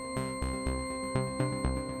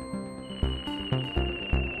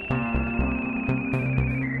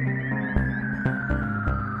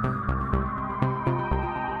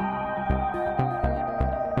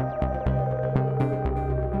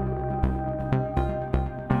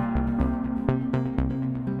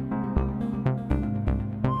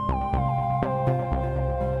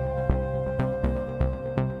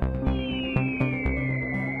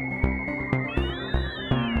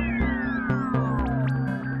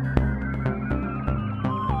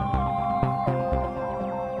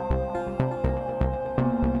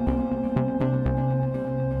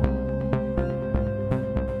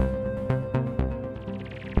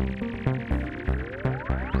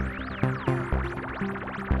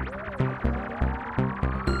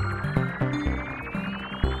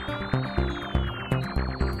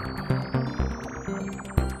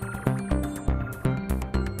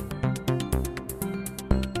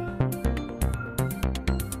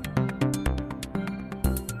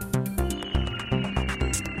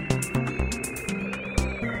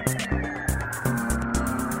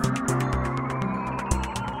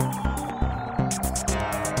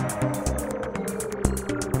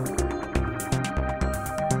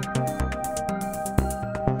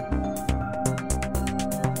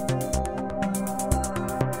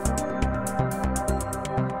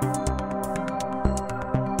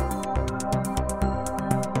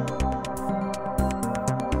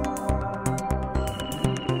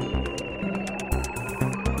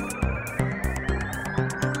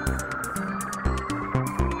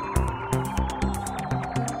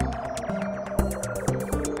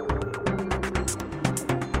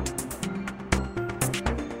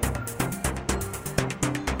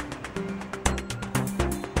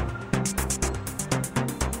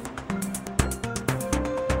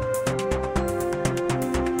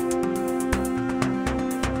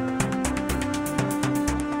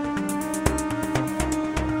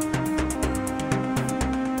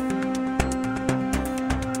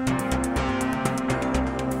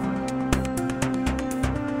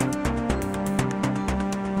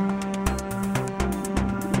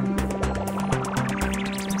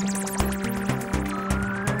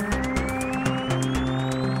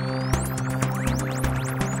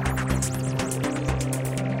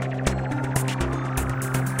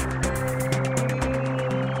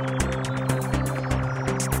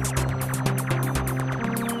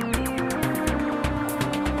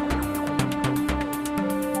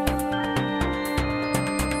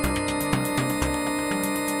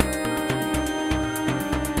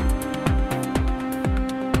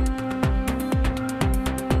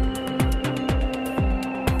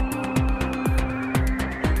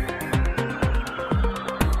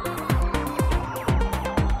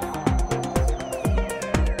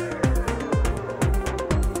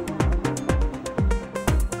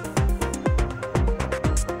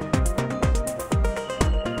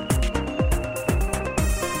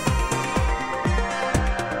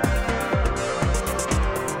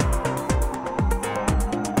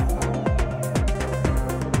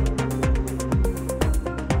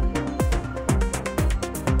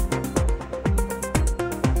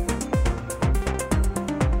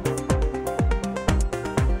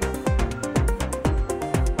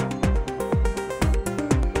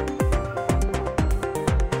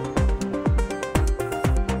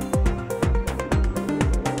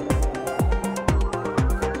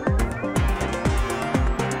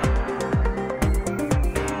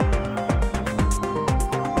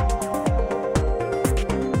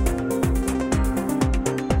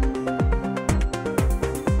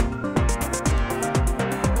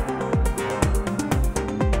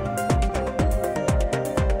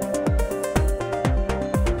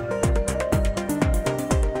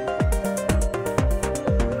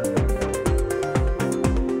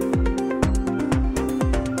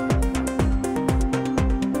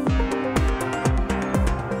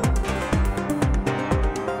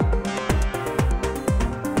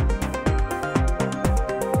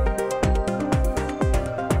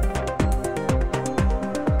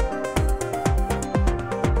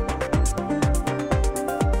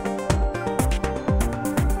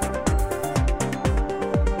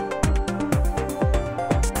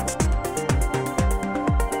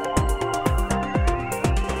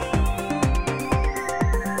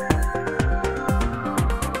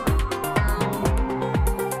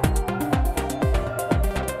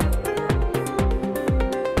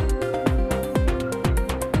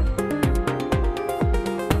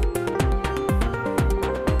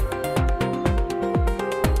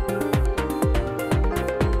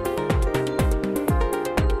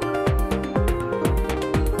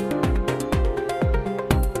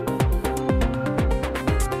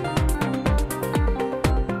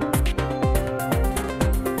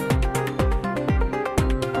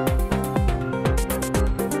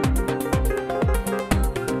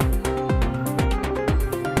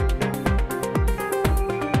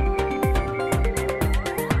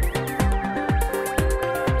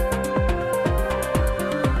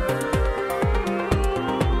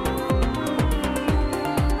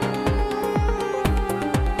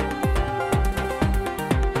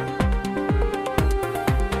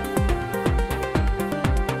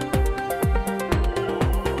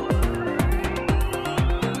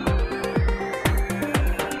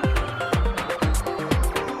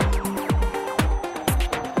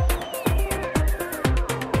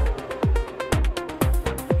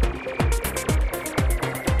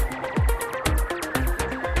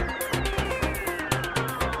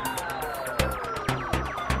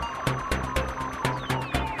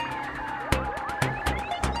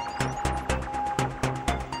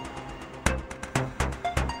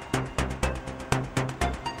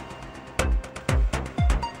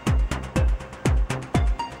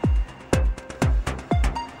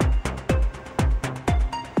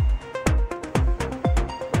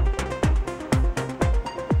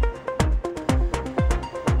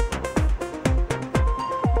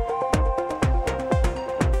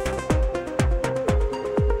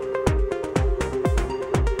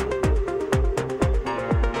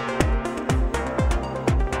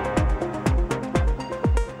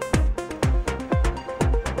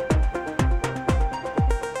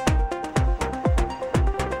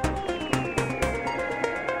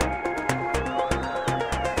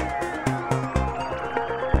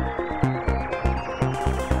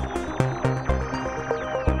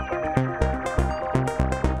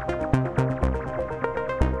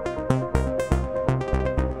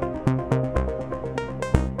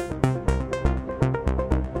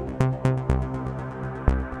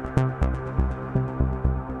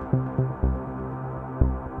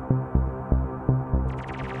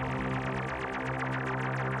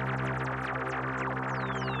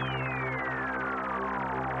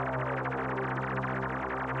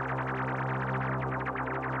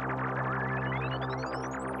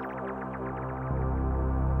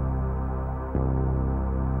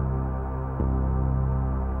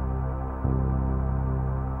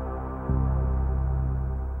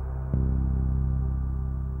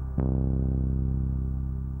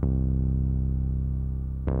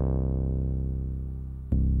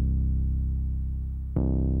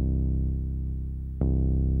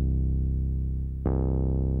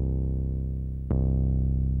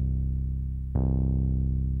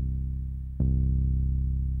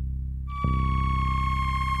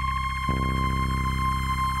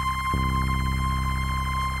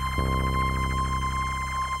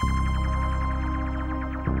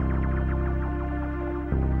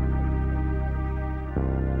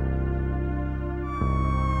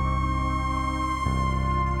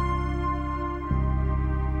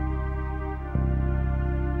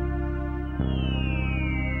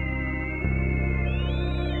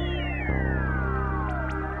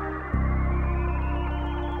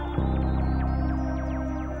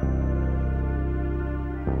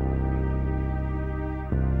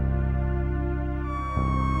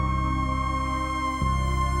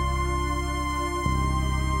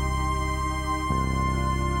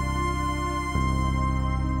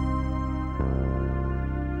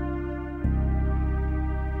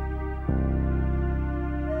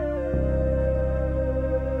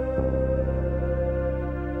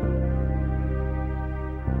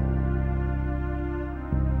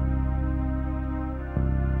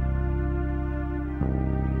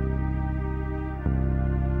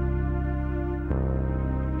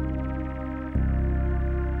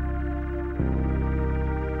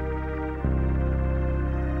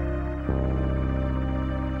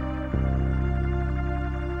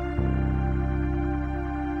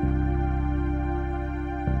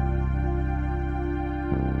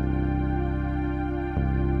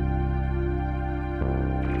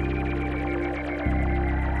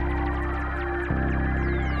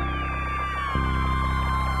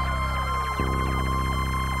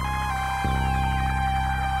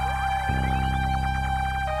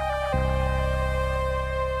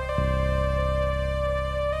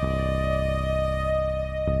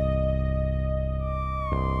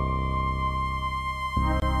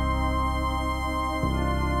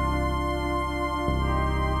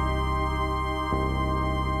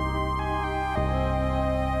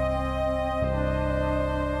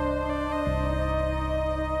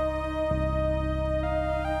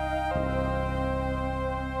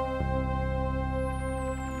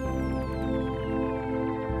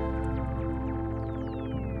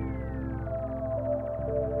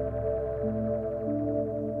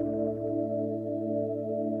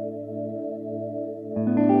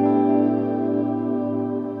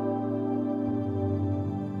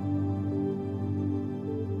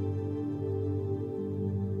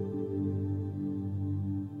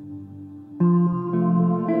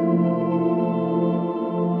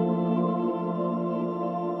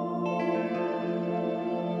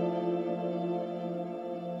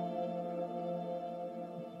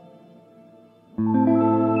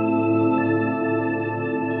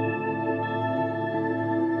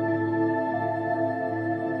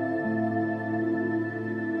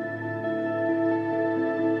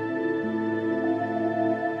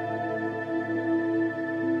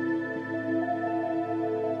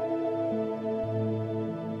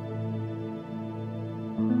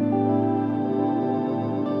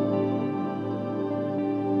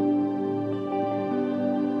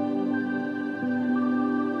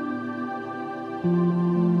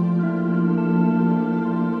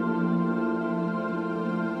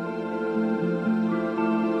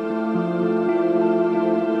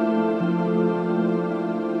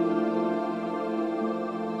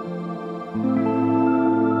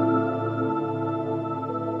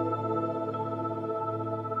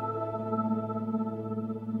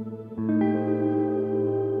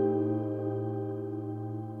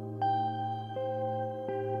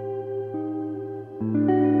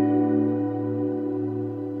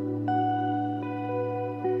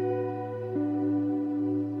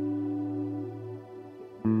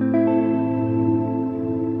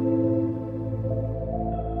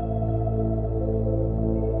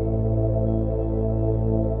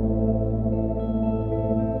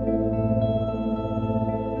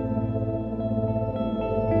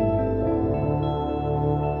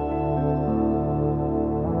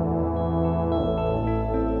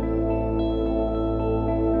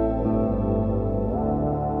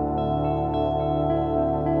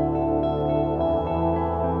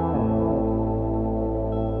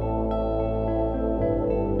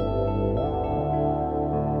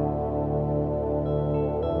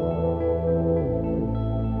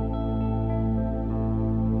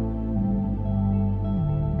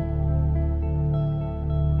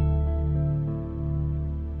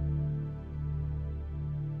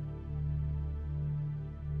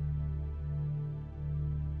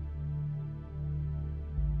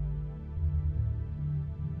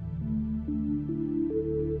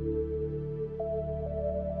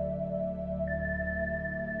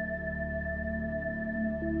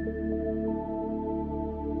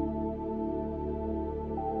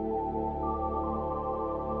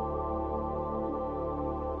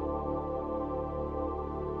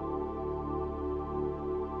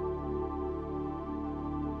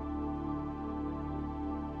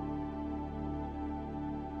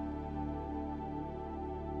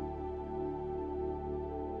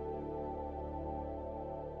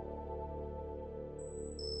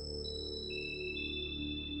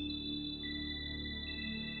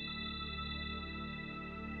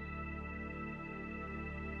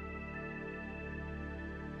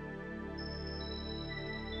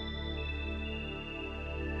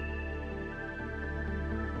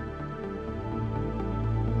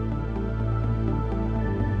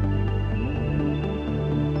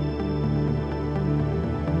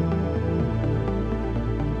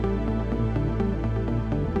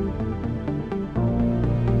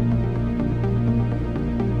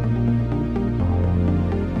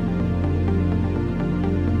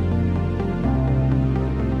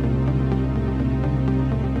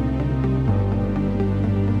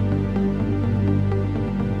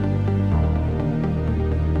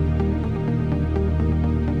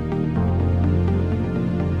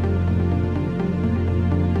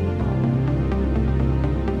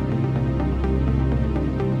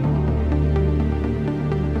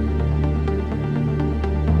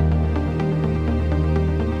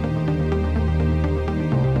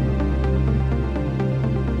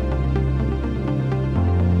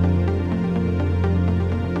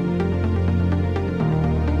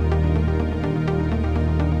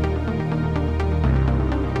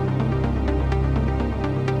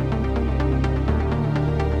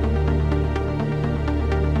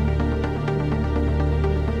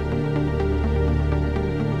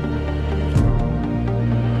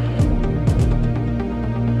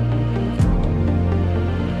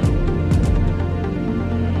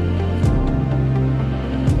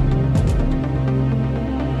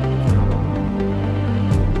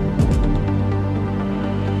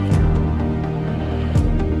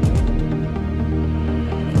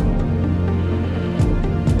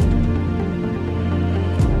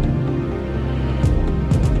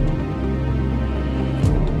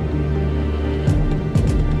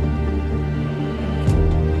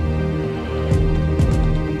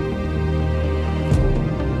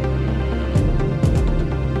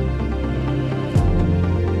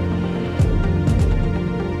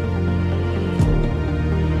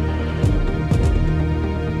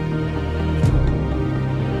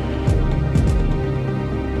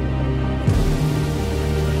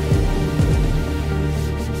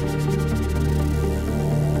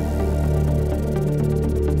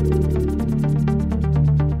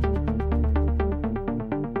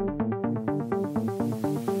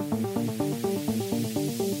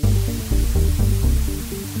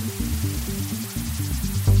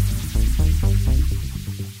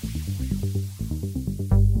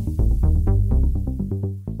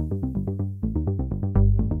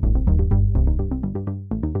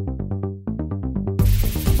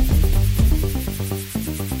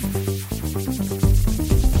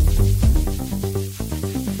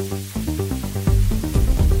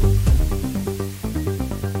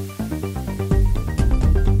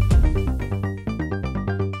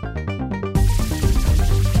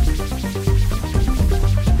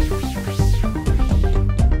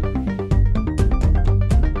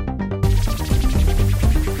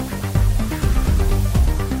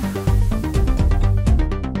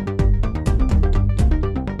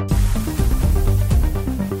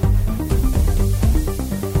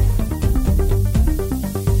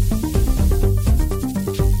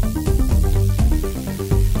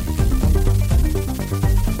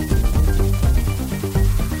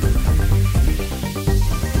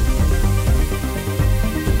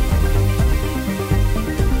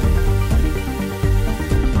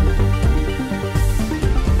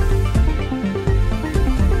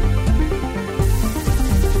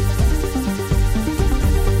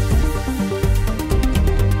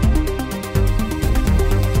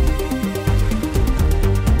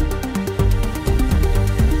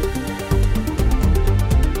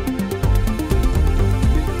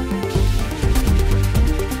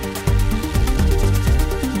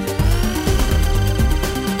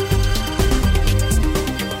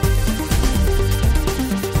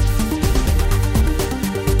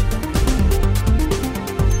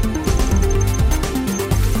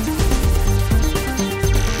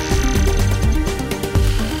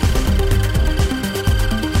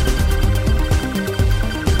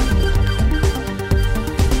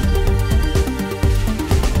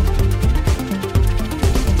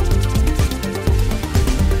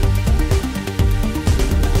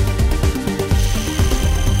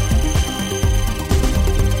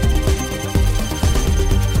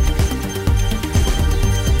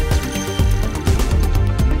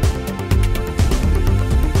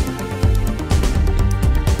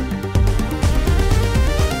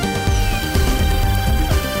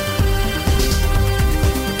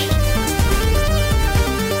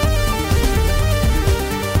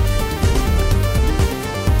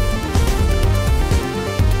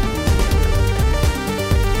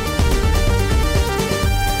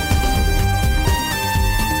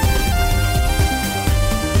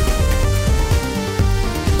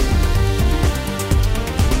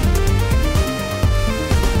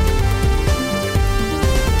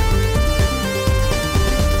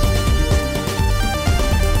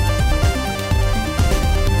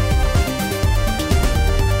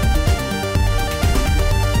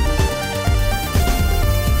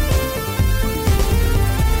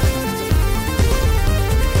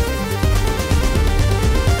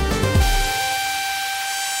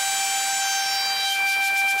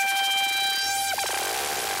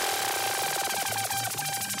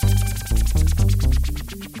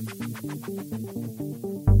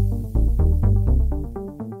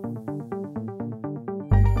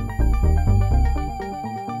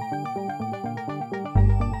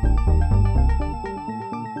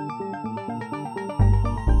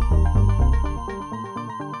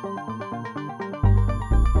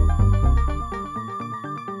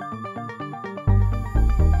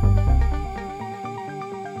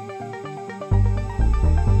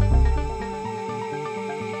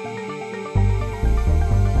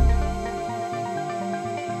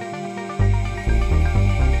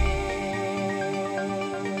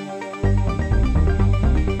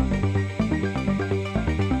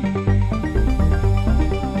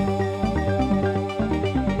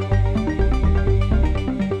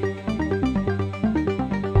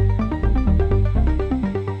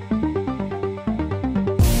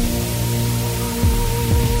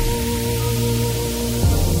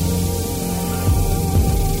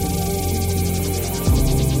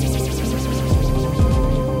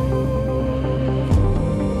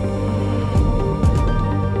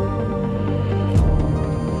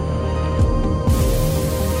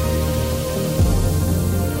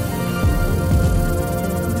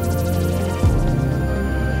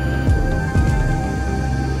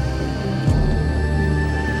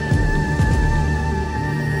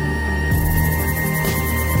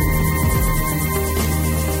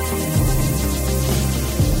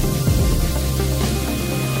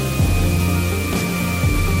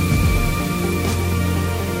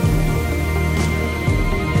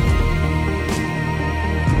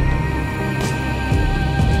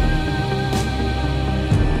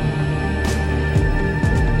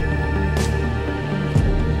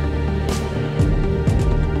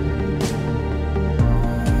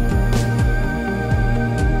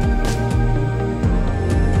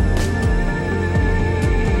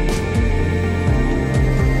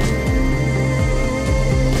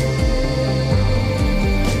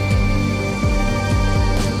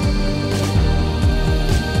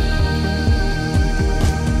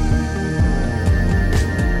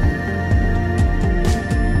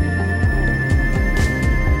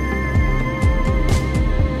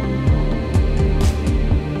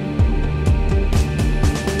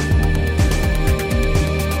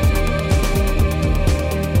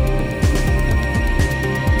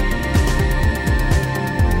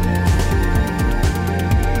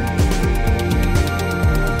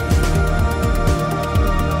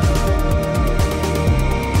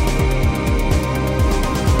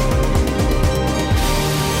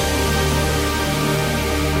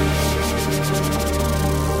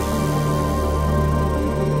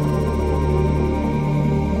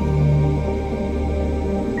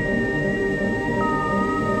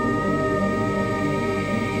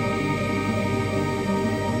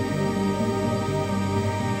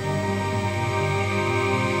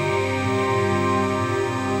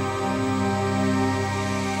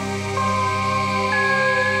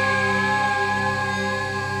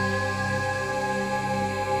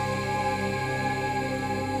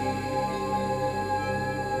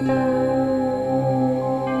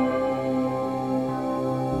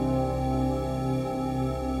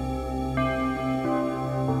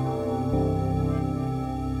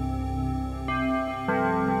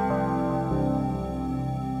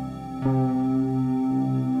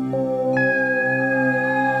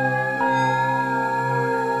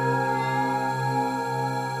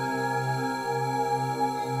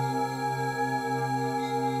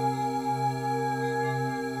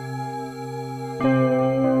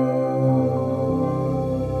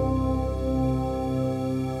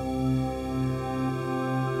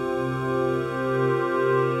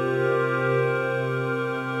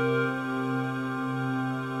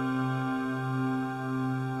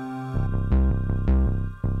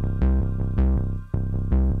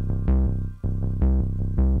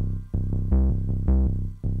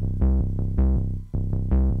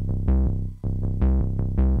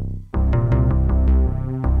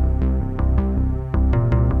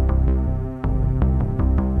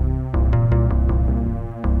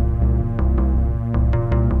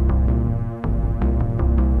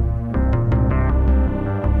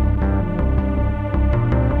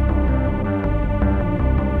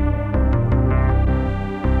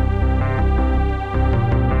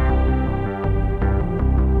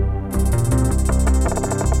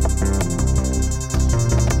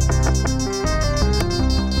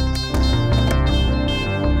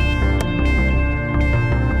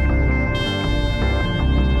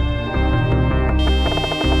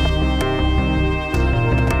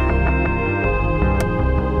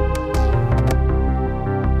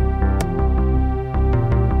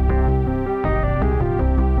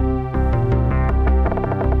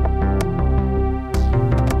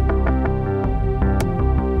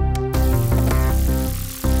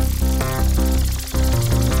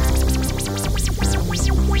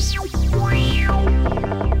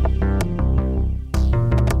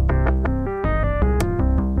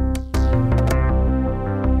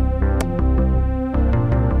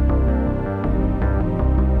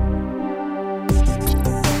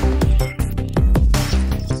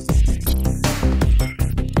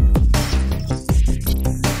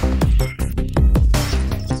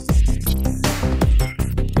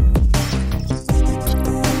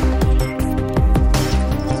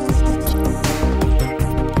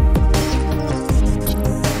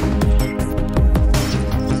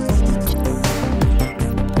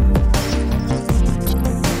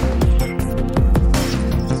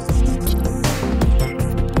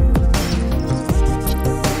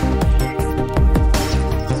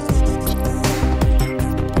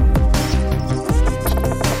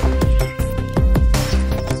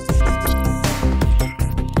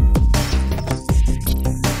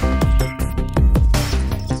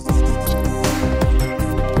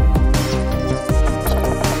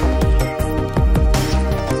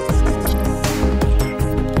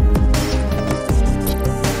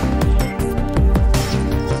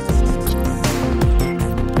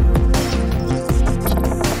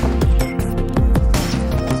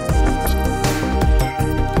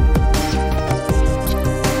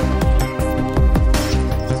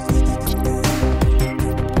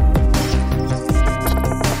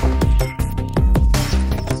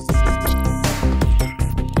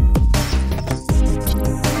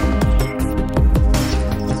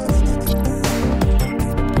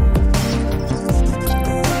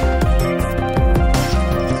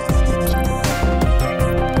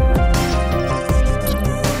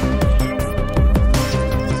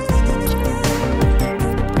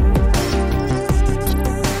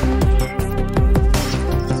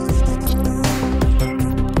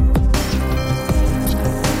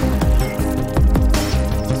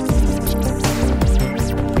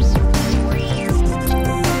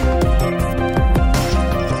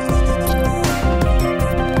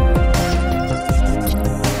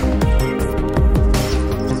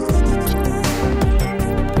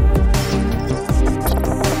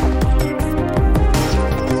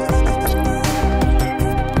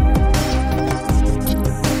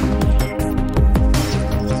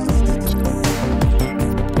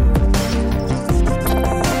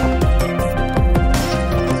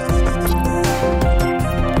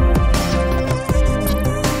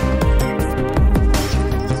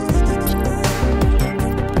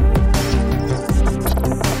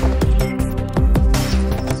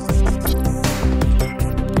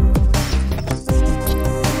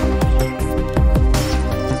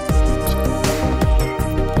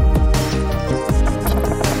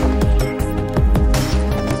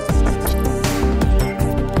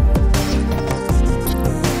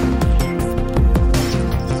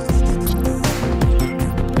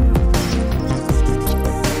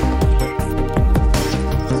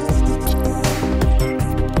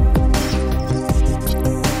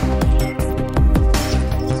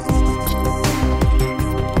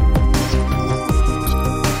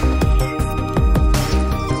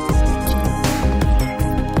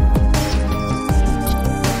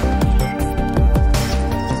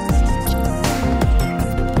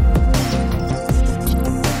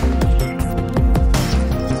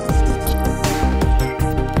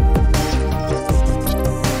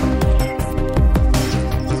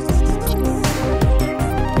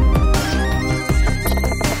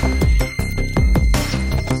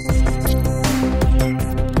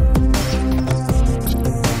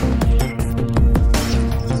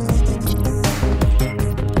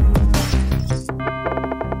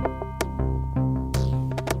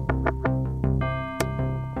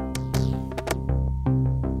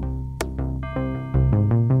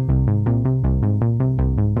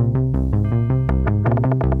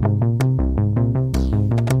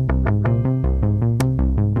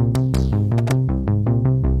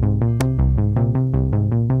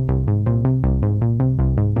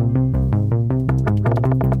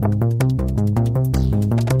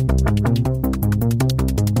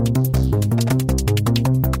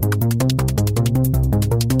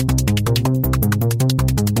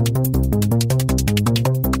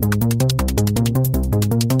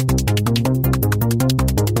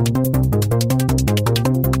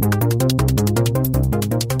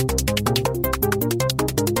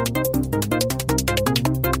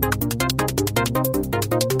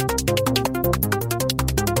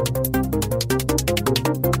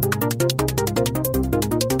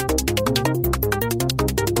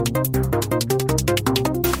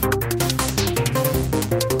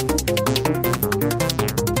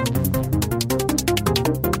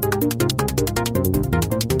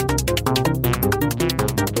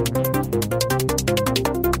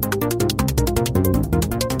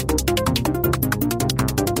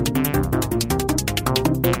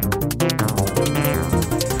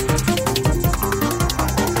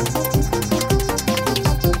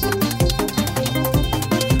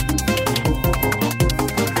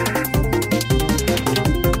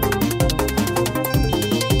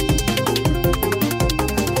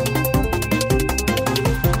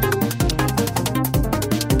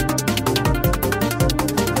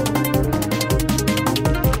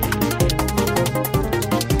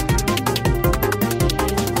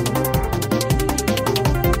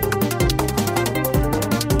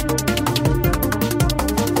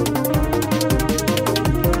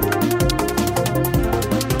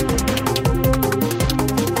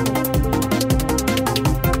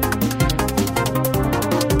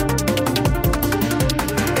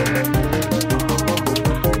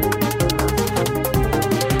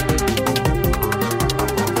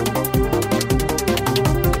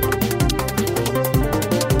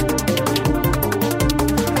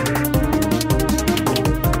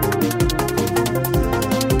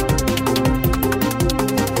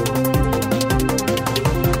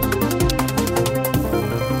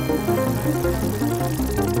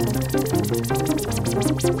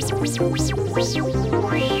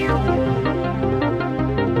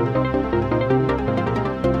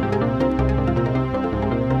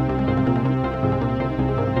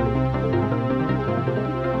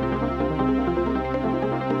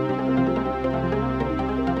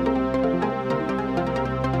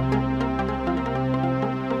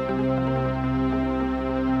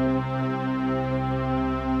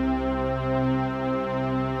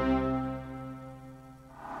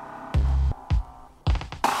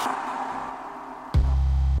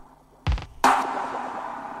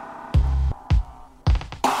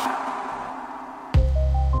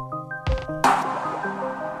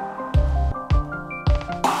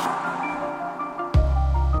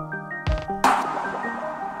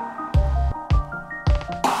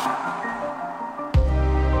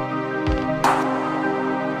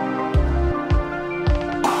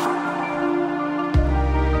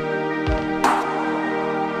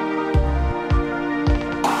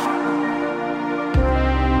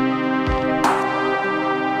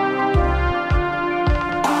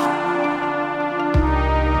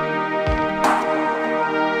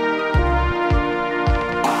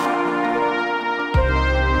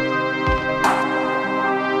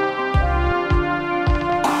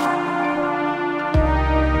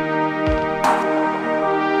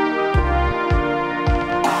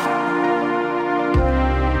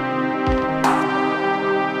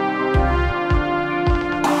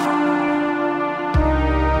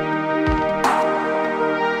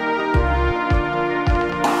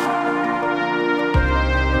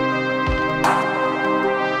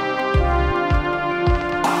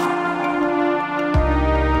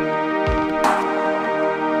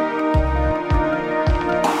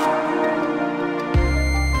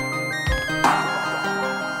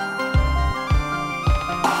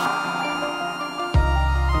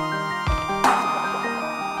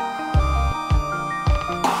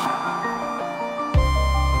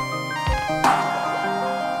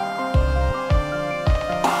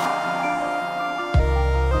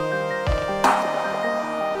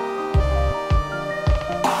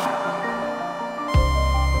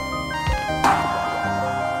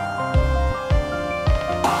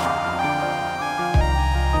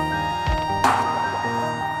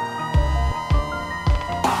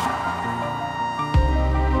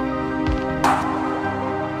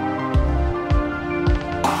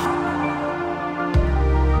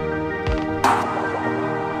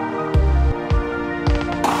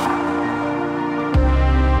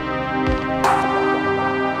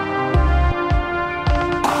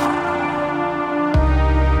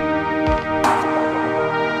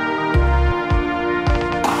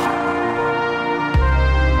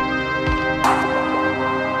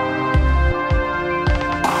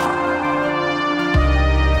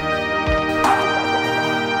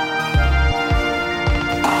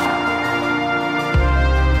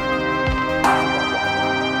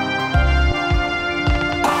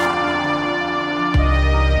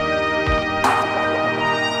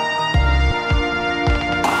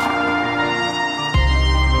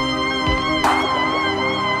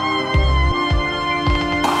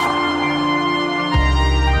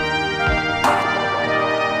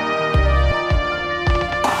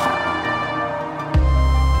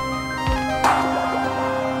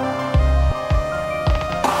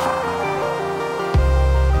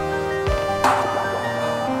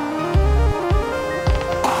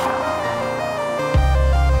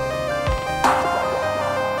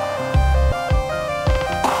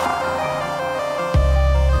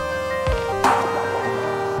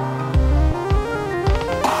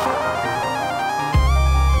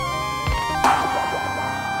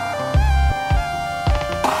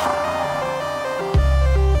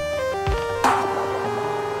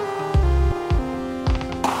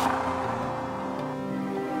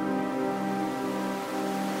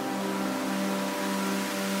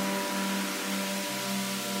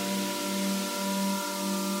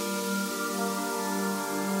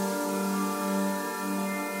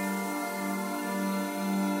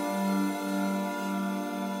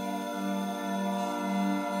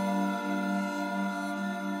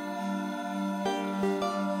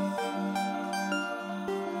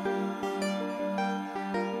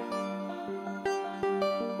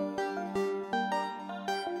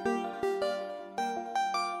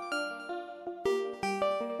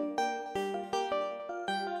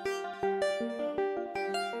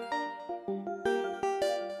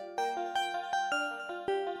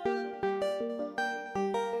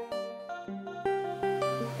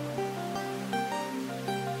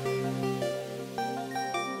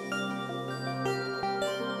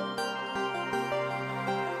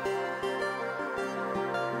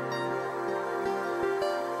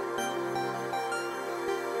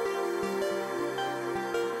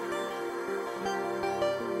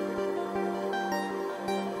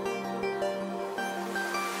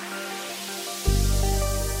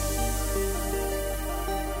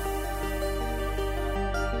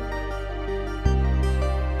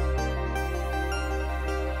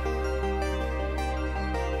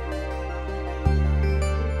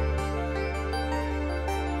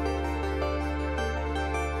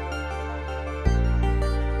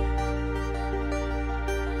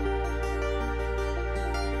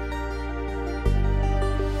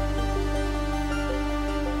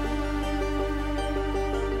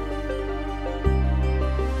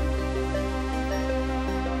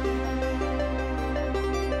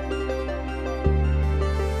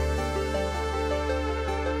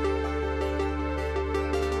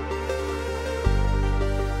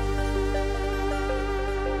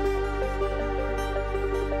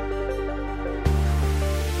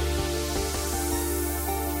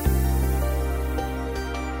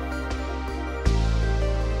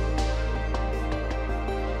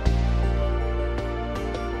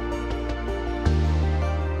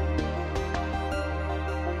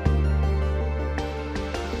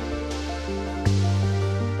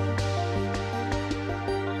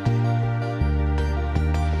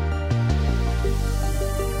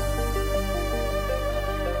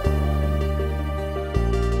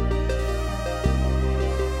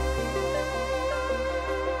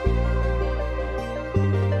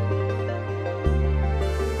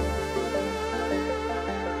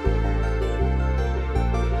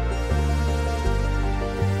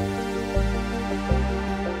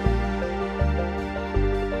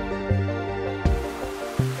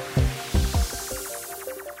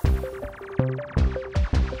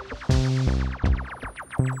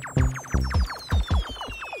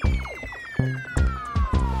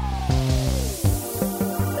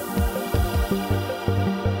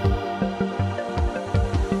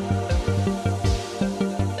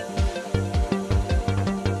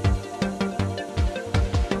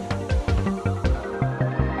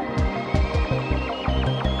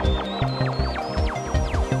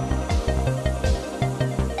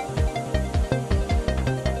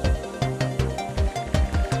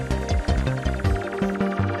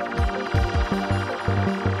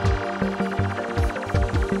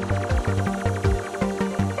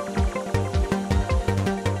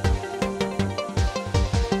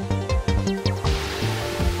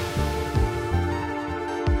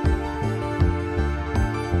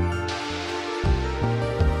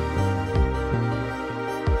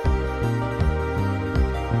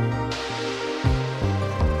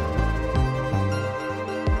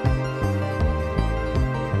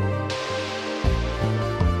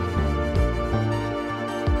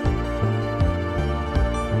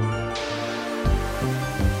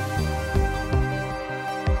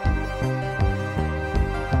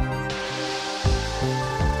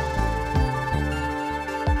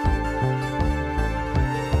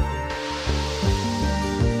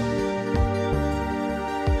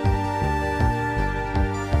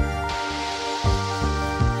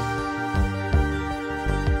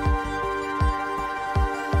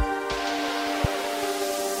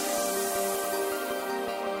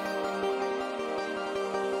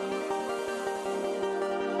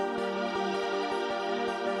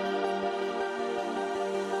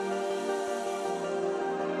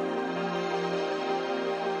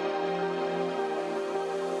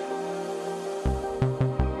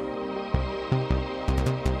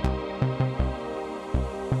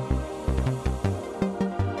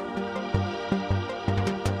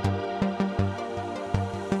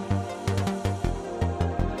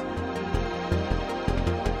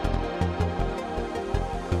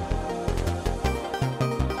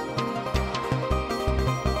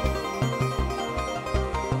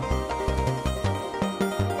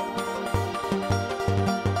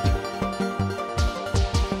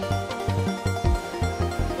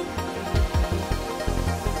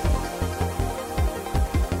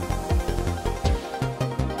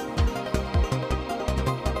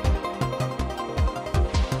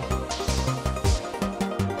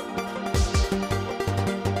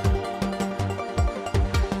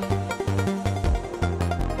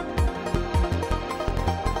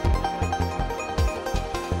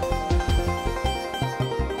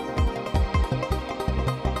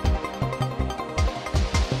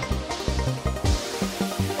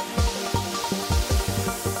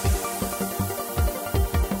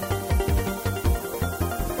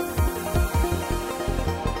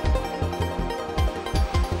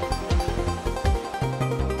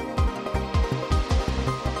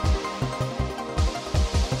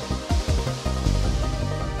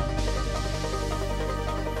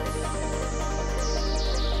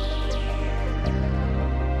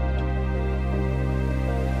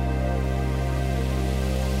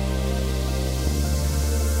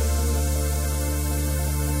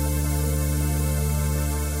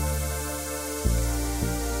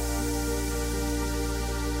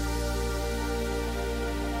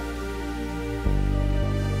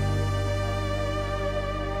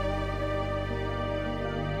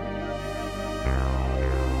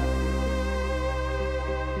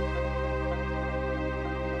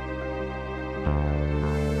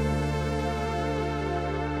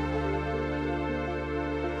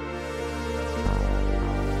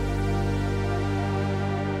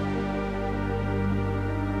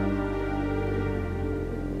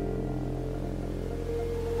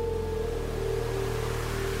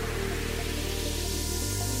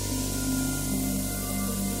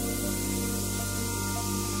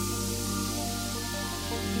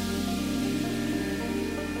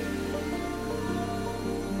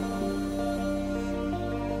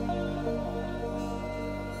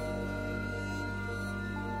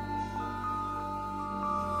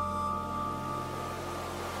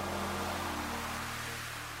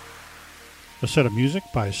 a set of music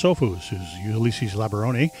by Sophos, who's Ulysses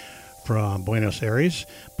Labaroni from Buenos Aires,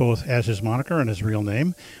 both as his moniker and his real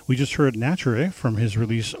name. We just heard Nature from his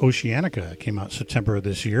release Oceanica. It came out September of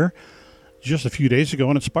this year, just a few days ago,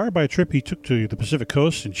 and inspired by a trip he took to the Pacific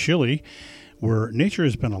Coast in Chile, where nature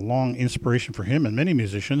has been a long inspiration for him and many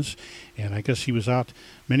musicians. And I guess he was out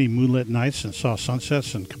many moonlit nights and saw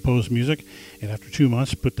sunsets and composed music, and after 2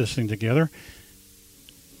 months put this thing together.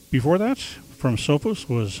 Before that, from Sophos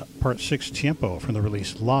was Part 6 Tiempo from the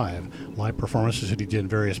release Live performances that he did in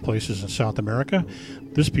various places in South America.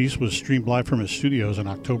 This piece was streamed live from his studios in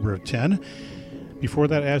October of 10. Before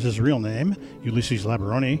that, as his real name, Ulysses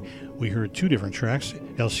Labaroni, we heard 2 different tracks.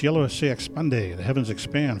 El Cielo se expande, The Heavens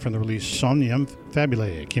Expand, from the release Somnium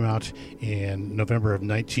Fabulae. It came out in November of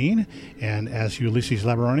 19. And as Ulysses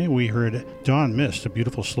Labaroni, we heard Dawn Mist, a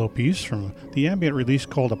beautiful slow piece from the ambient release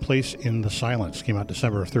called A Place in the Silence. It came out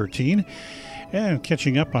December of 13. And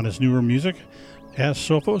catching up on his newer music, as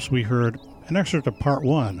Sophos, we heard an excerpt of Part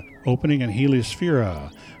 1, Opening in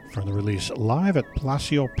Heliosphera, from the release Live at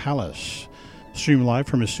Palacio Palace. Streamed live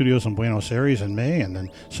from his studios in Buenos Aires in May, and then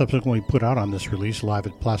subsequently put out on this release Live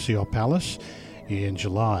at Palacio Palace in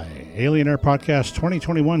July. Alien Air Podcast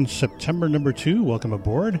 2021, September number 2. Welcome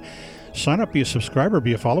aboard. Sign up, be a subscriber,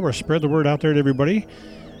 be a follower, spread the word out there to everybody.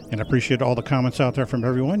 And I appreciate all the comments out there from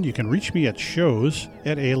everyone. You can reach me at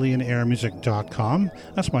shows@alienairmusic.com.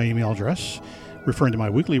 That's my email address. Referring to my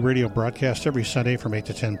weekly radio broadcast every Sunday from 8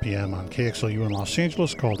 to 10 p.m. on KXLU in Los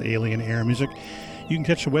Angeles called Alien Air Music. You can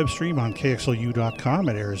catch the web stream on KXLU.com.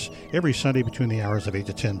 It airs every Sunday between the hours of 8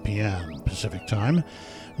 to 10 p.m. Pacific Time.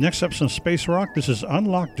 Next up, some space rock. This is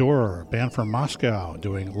Unlocked Door, band from Moscow,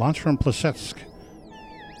 doing Launch from Plesetsk.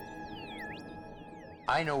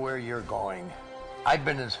 I know where you're going. I've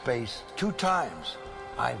been in space 2 times.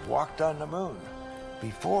 I've walked on the moon.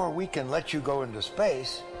 Before we can let you go into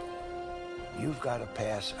space, you've got to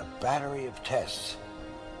pass a battery of tests.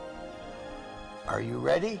 Are you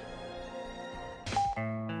ready?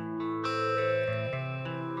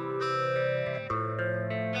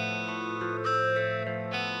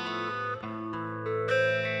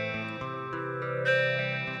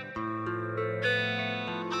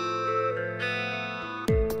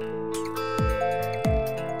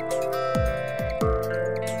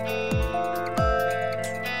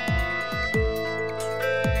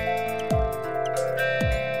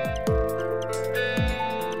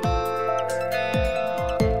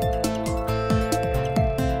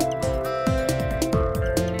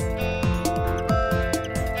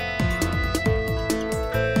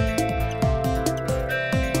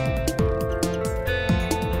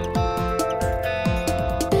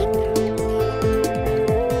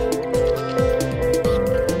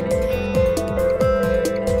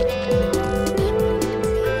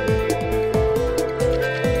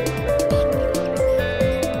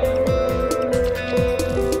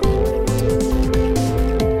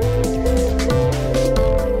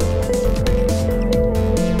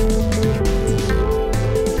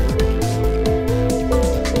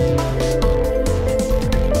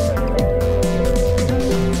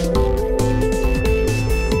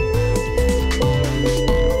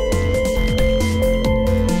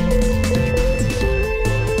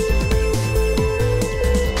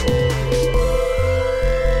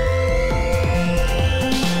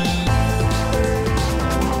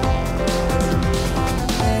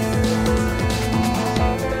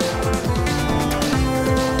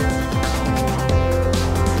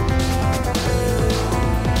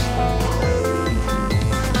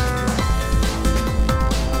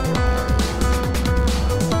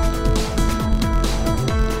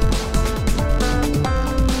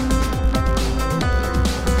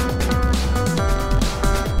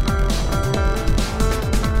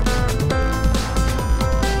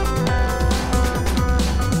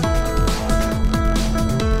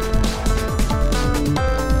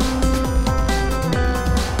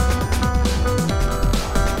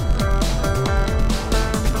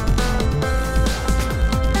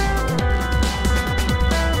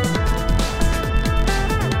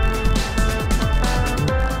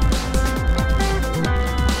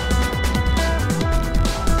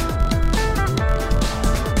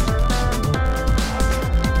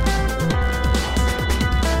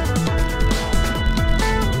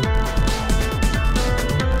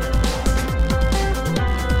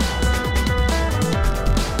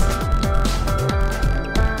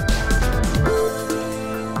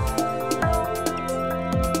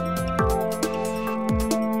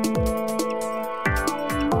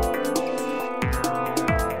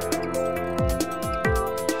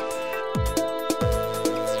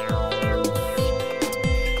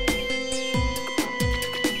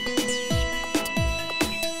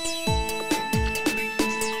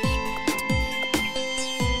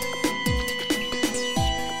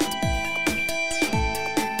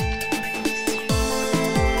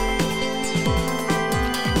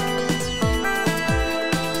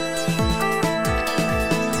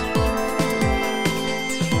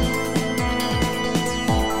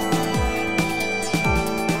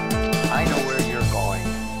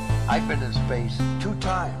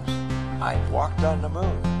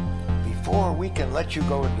 before we can let you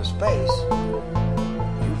go into space,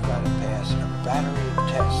 you've got to pass a battery of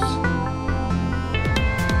tests.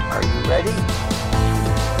 Are you ready?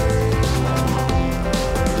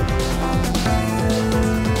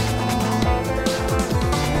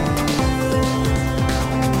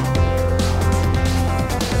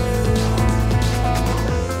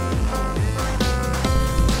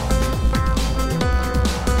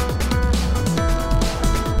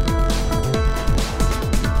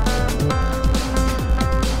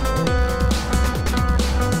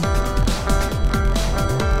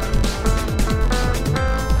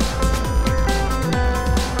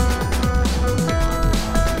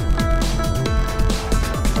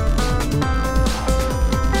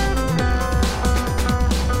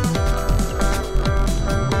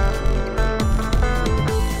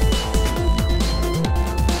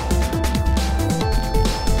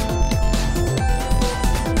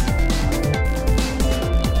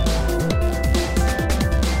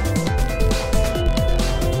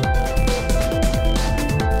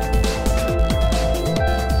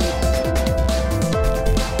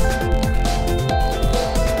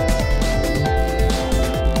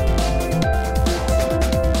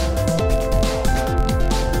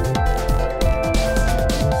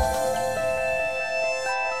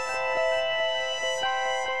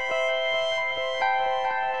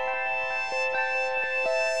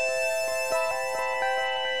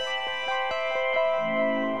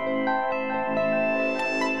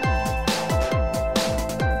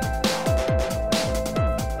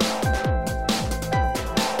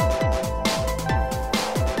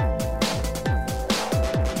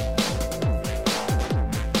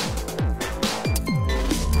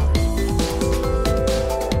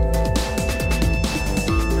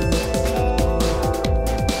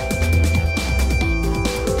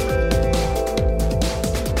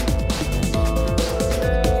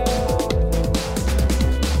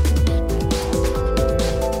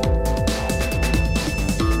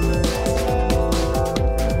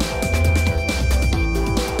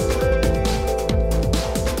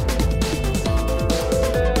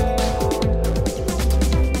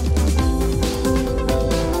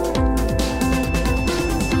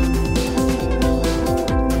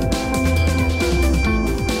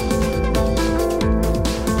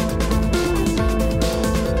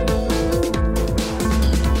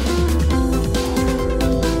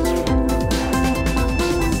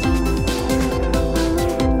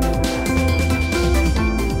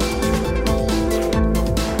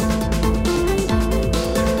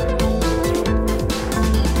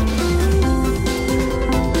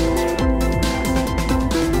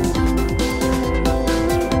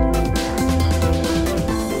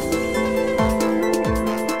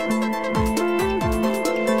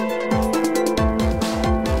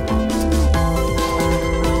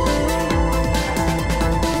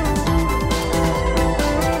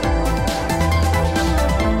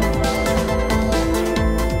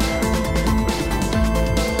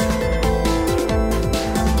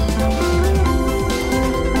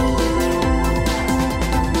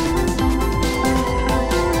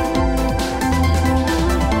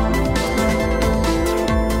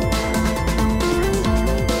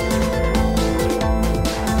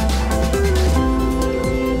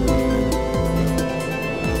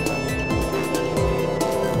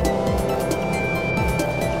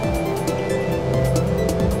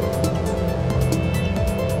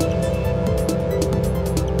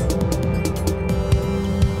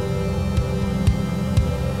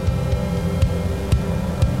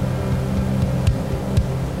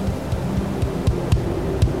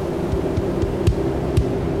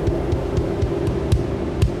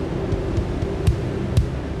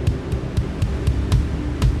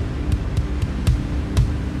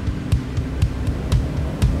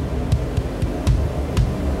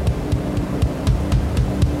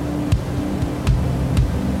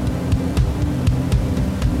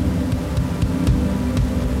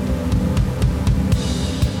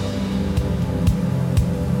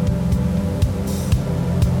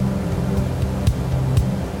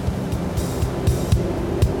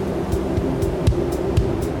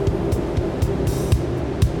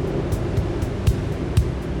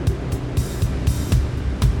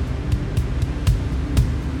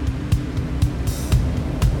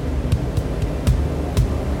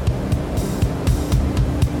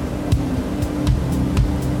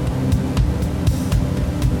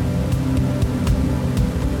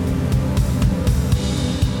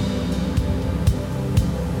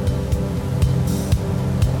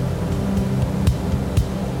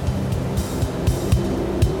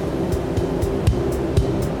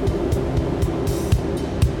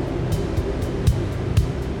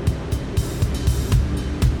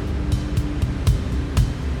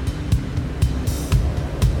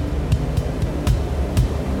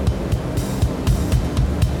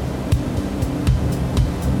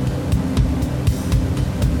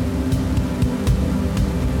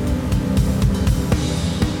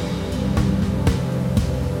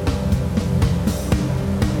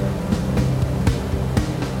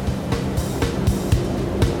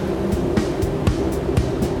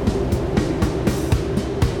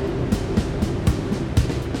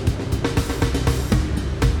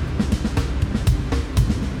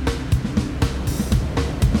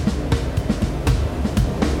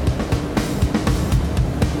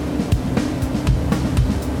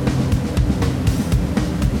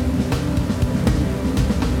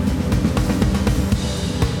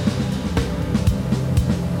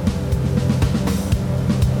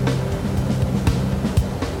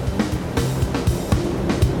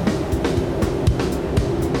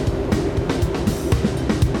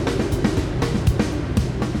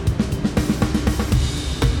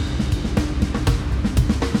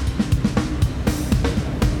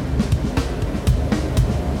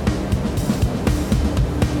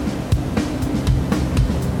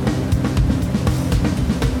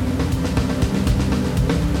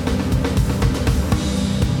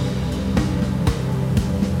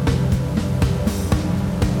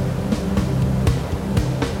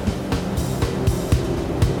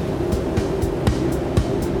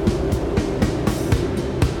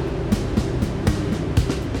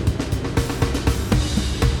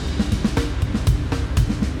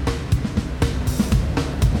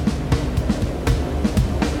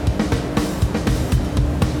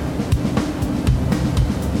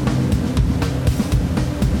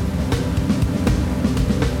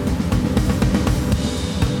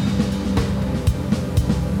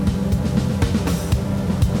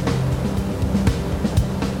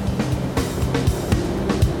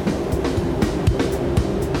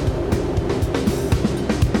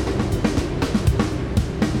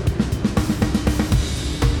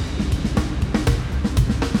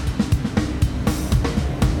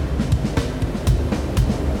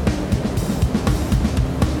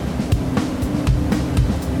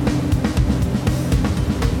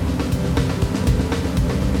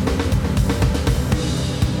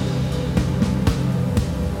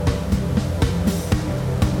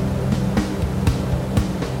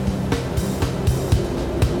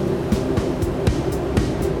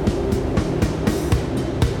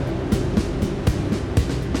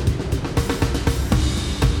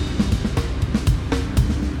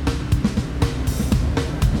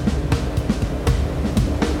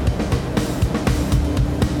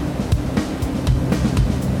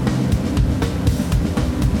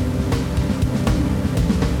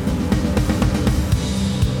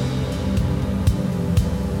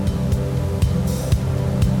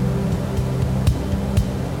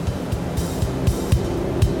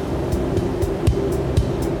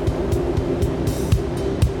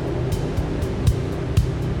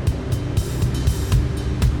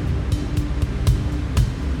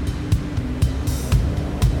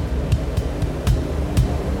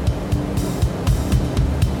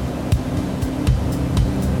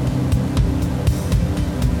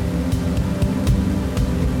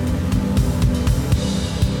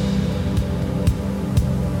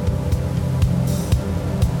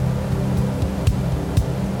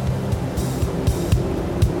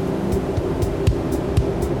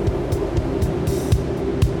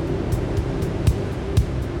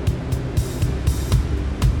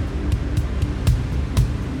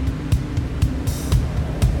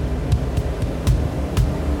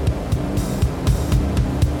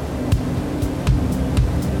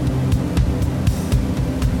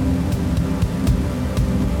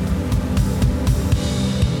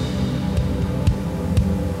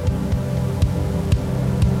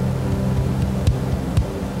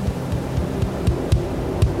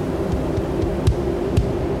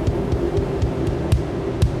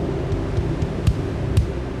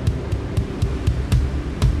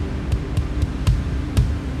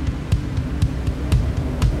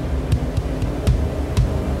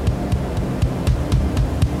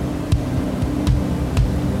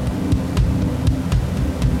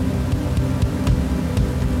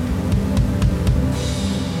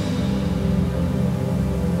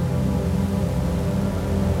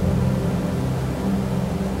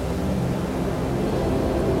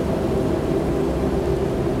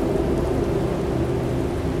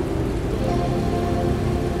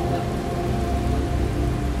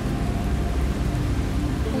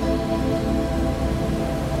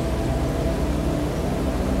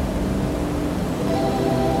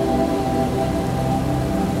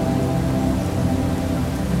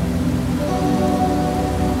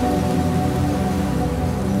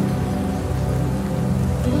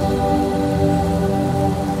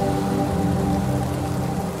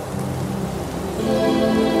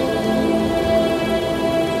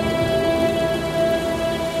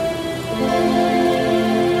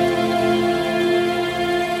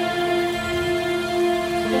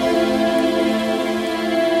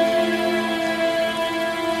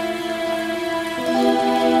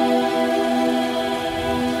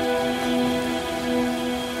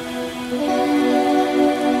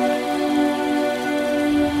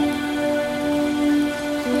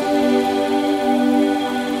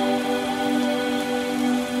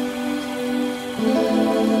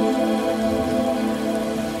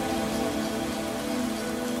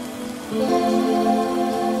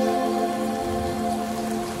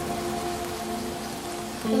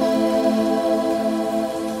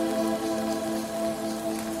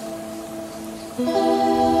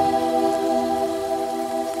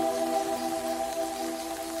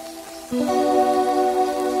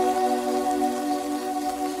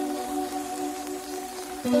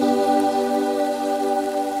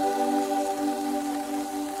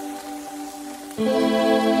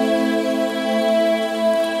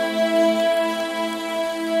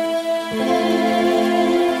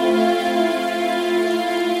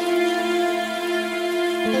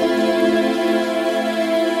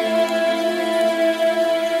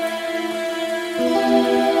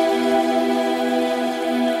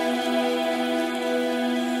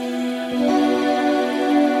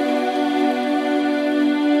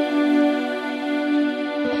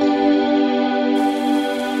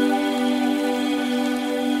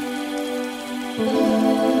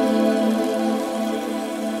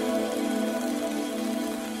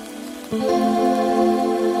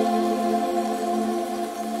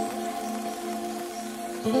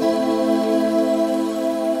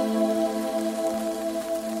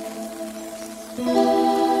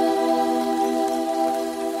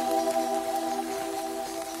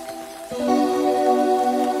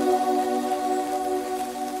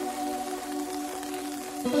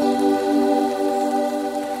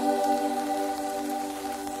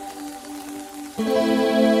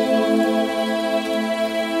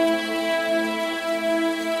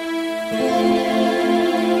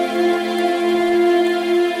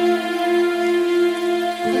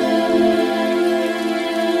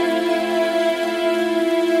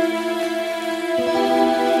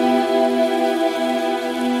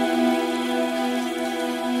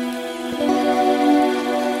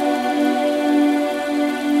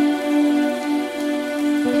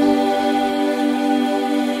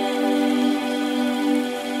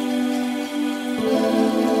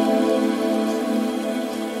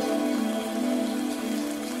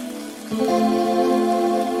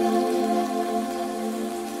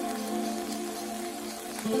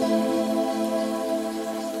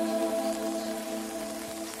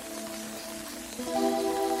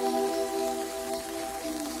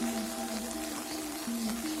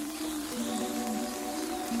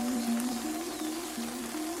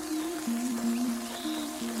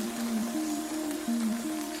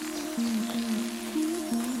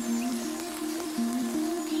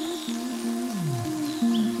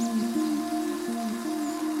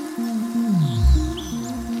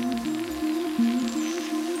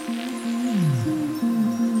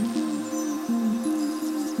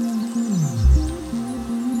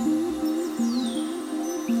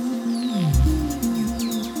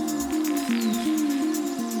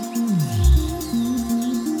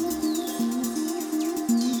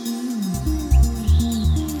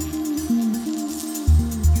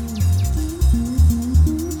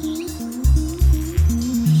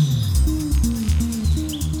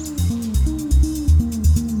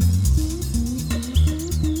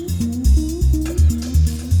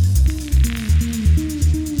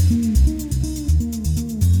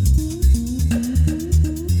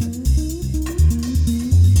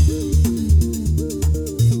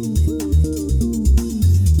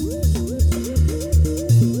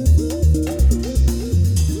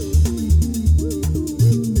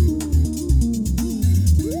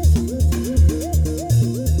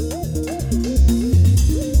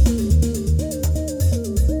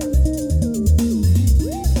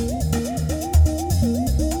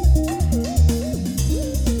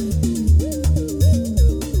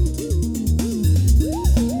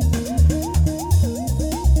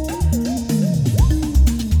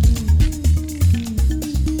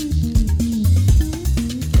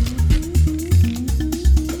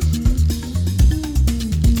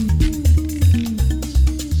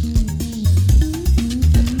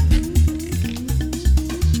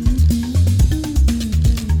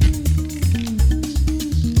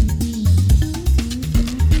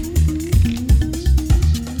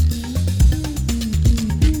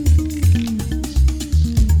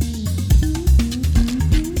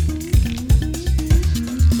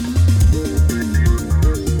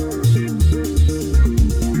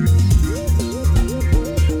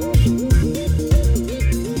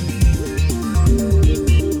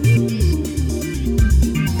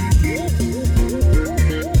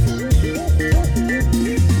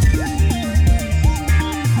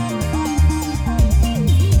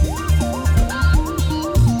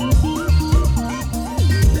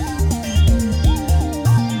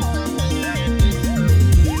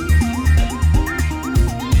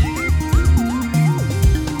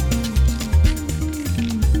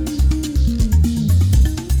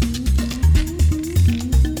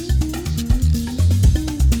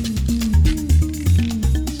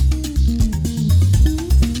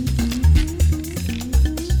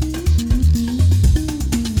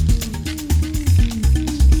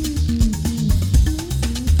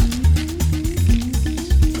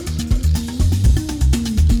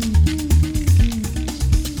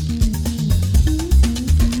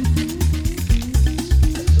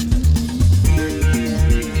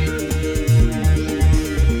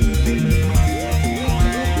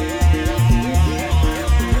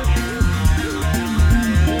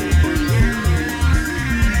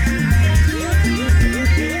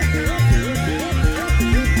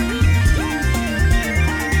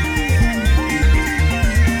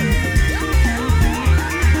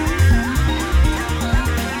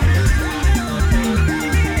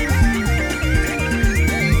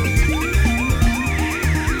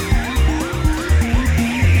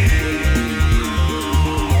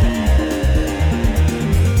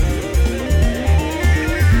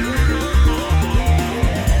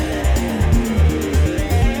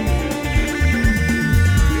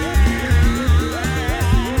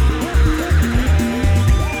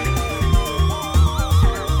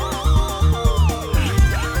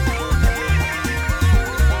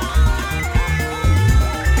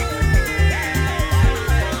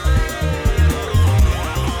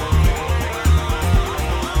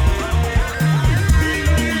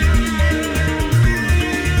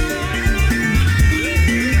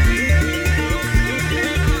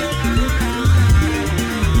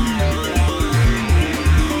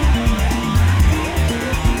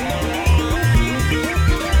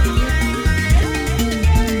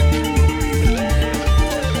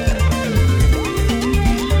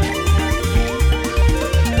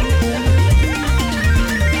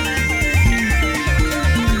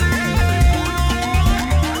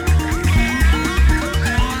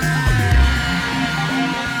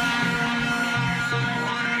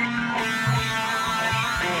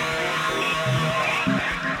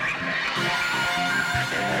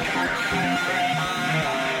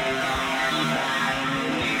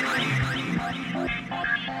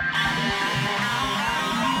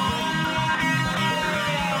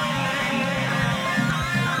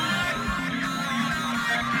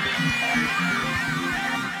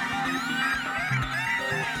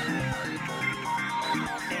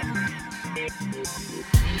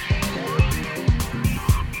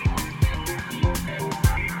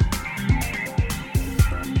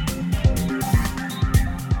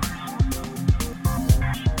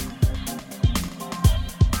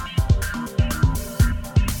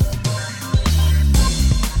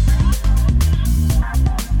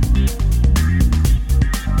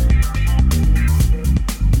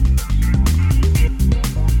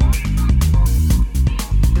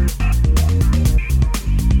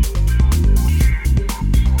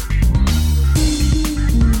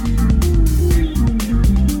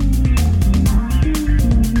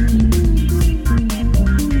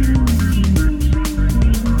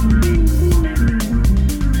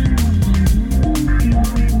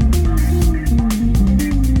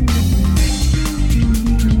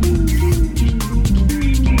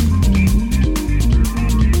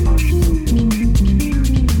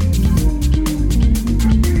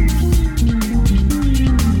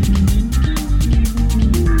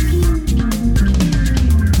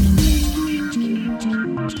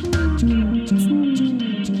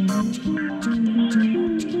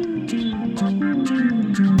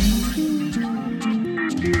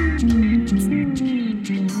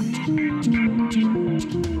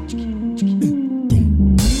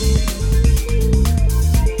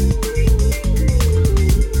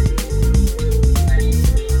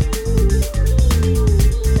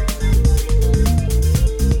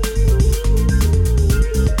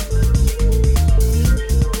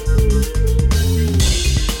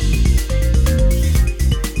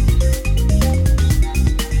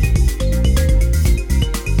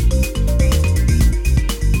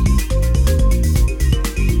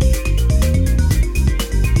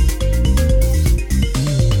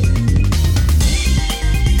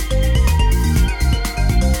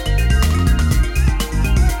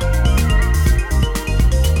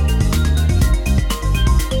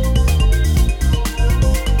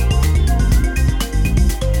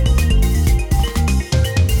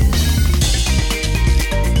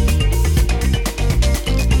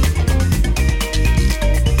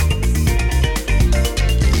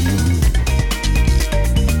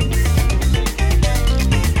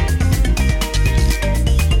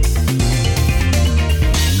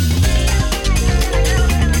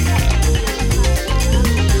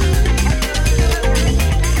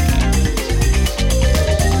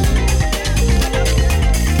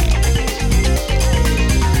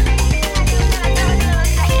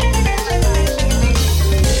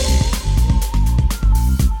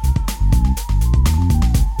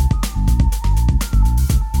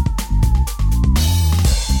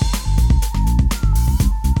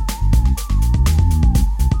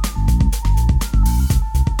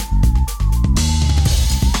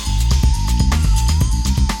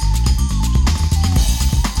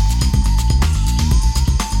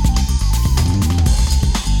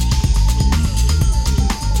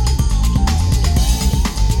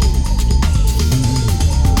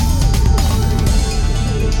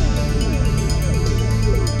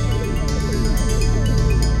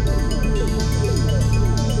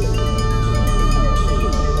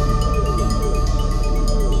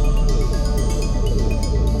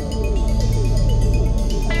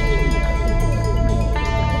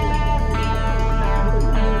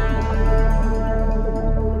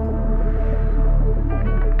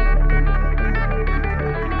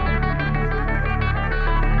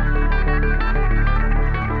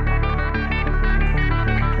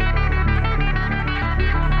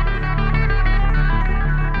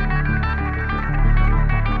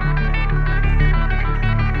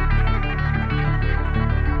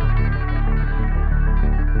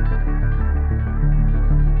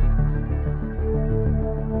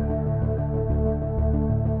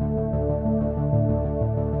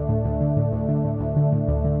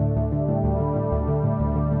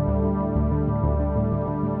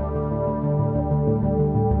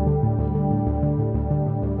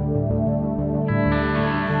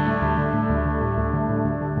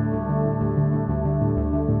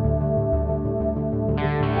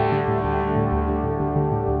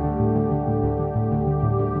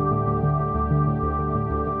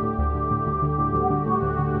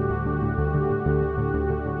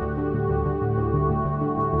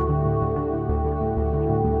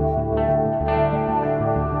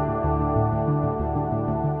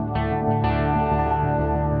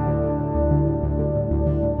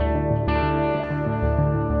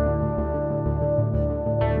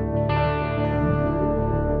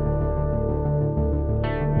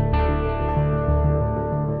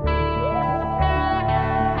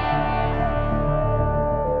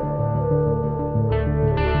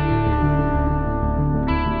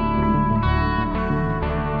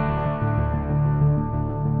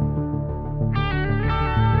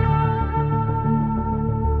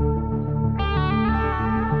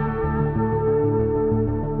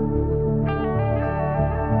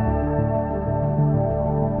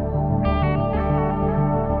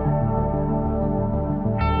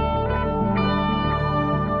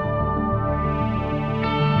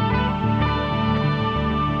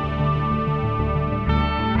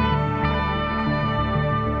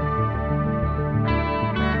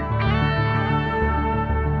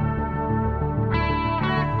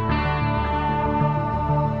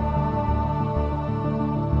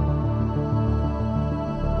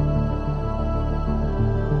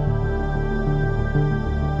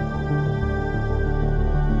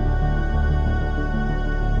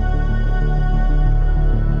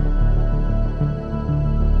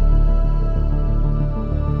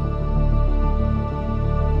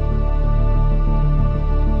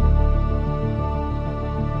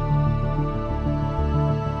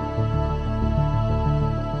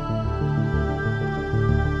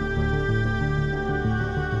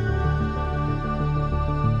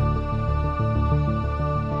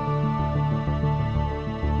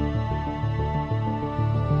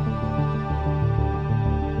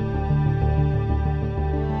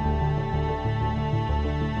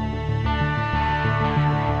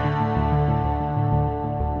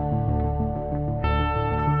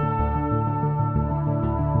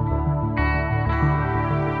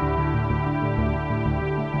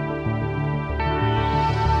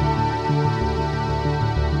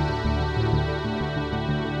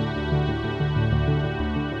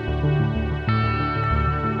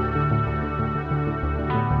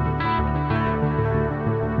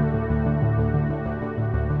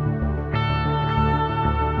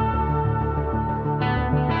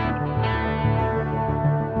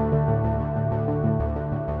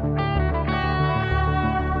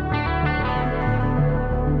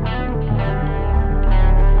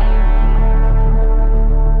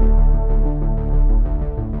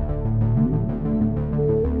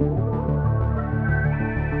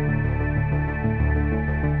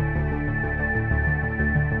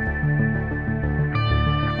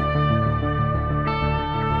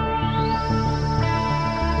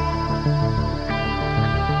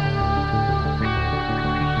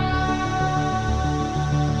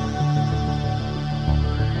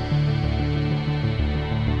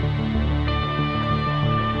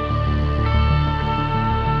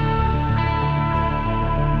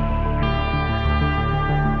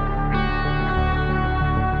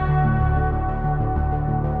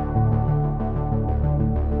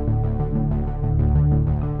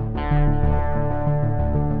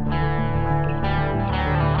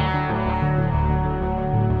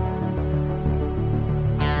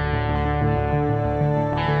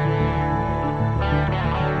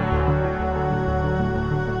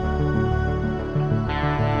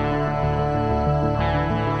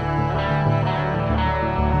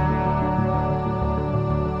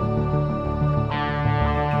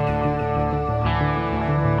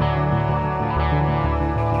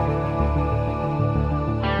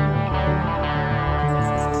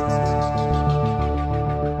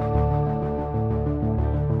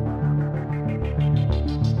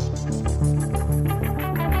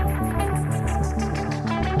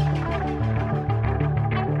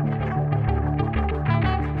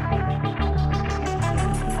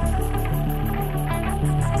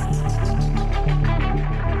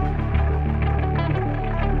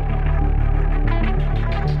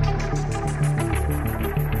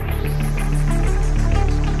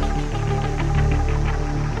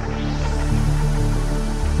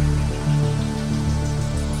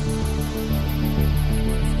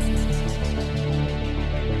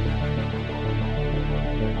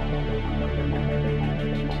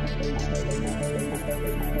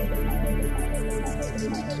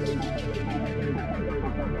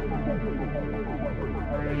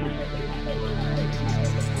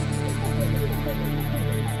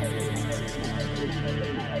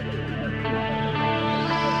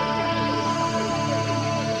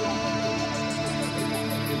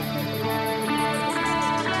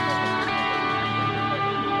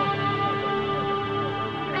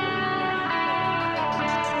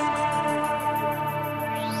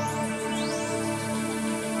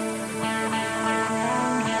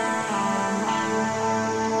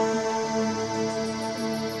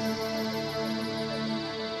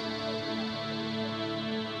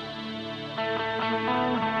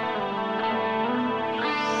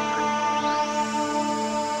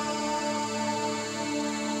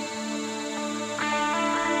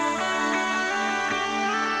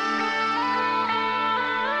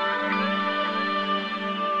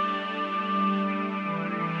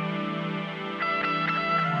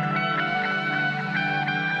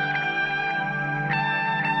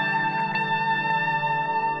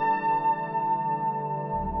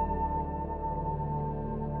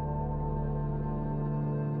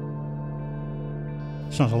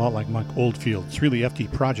 Sounds a lot like Mike Oldfield. It's really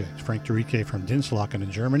FD Project. Frank Derike from Dinslaken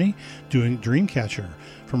in Germany doing Dreamcatcher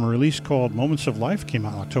from a release called Moments of Life. Came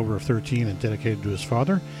out in October of 13 and dedicated to his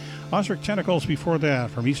father. Osric Tentacles before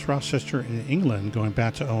that from East Rochester in England going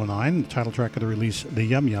back to 09. The title track of the release, The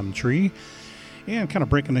Yum Yum Tree. And kind of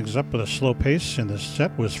breaking things up with a slow pace in this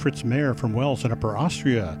set was Fritz Mayer from Wels in Upper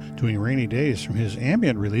Austria doing Rainy Days from his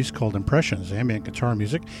ambient release called Impressions. Ambient guitar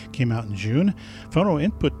music came out in June. Phono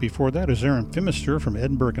Input before that is Aaron Phimister from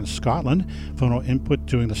Edinburgh in Scotland. Phono Input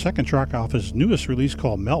doing the second track off his newest release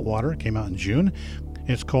called Meltwater. Came out in June.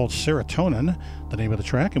 It's called Serotonin, the name of the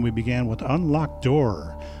track, and we began with Unlocked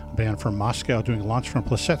Door, a band from Moscow doing Launch from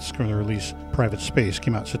Plesetsk from the release Private Space.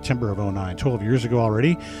 Came out September of 09, 12 years ago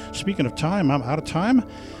already. Speaking of time, I'm out of time.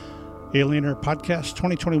 Alien Air Podcast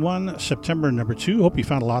 2021, September number 2. Hope you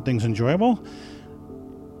found a lot of things enjoyable.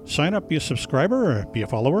 Sign up, be a subscriber, or be a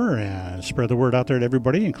follower, and spread the word out there to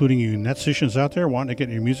everybody, including you Netsicians out there wanting to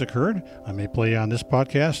get your music heard. I may play on this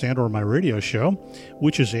podcast and or my radio show,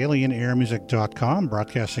 which is alienairmusic.com,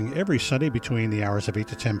 broadcasting every Sunday between the hours of 8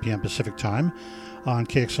 to 10 p.m. Pacific Time on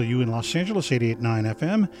KXLU in Los Angeles, 88.9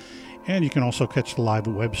 FM. And you can also catch the live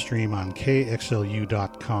web stream on KXLU.com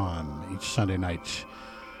each Sunday night.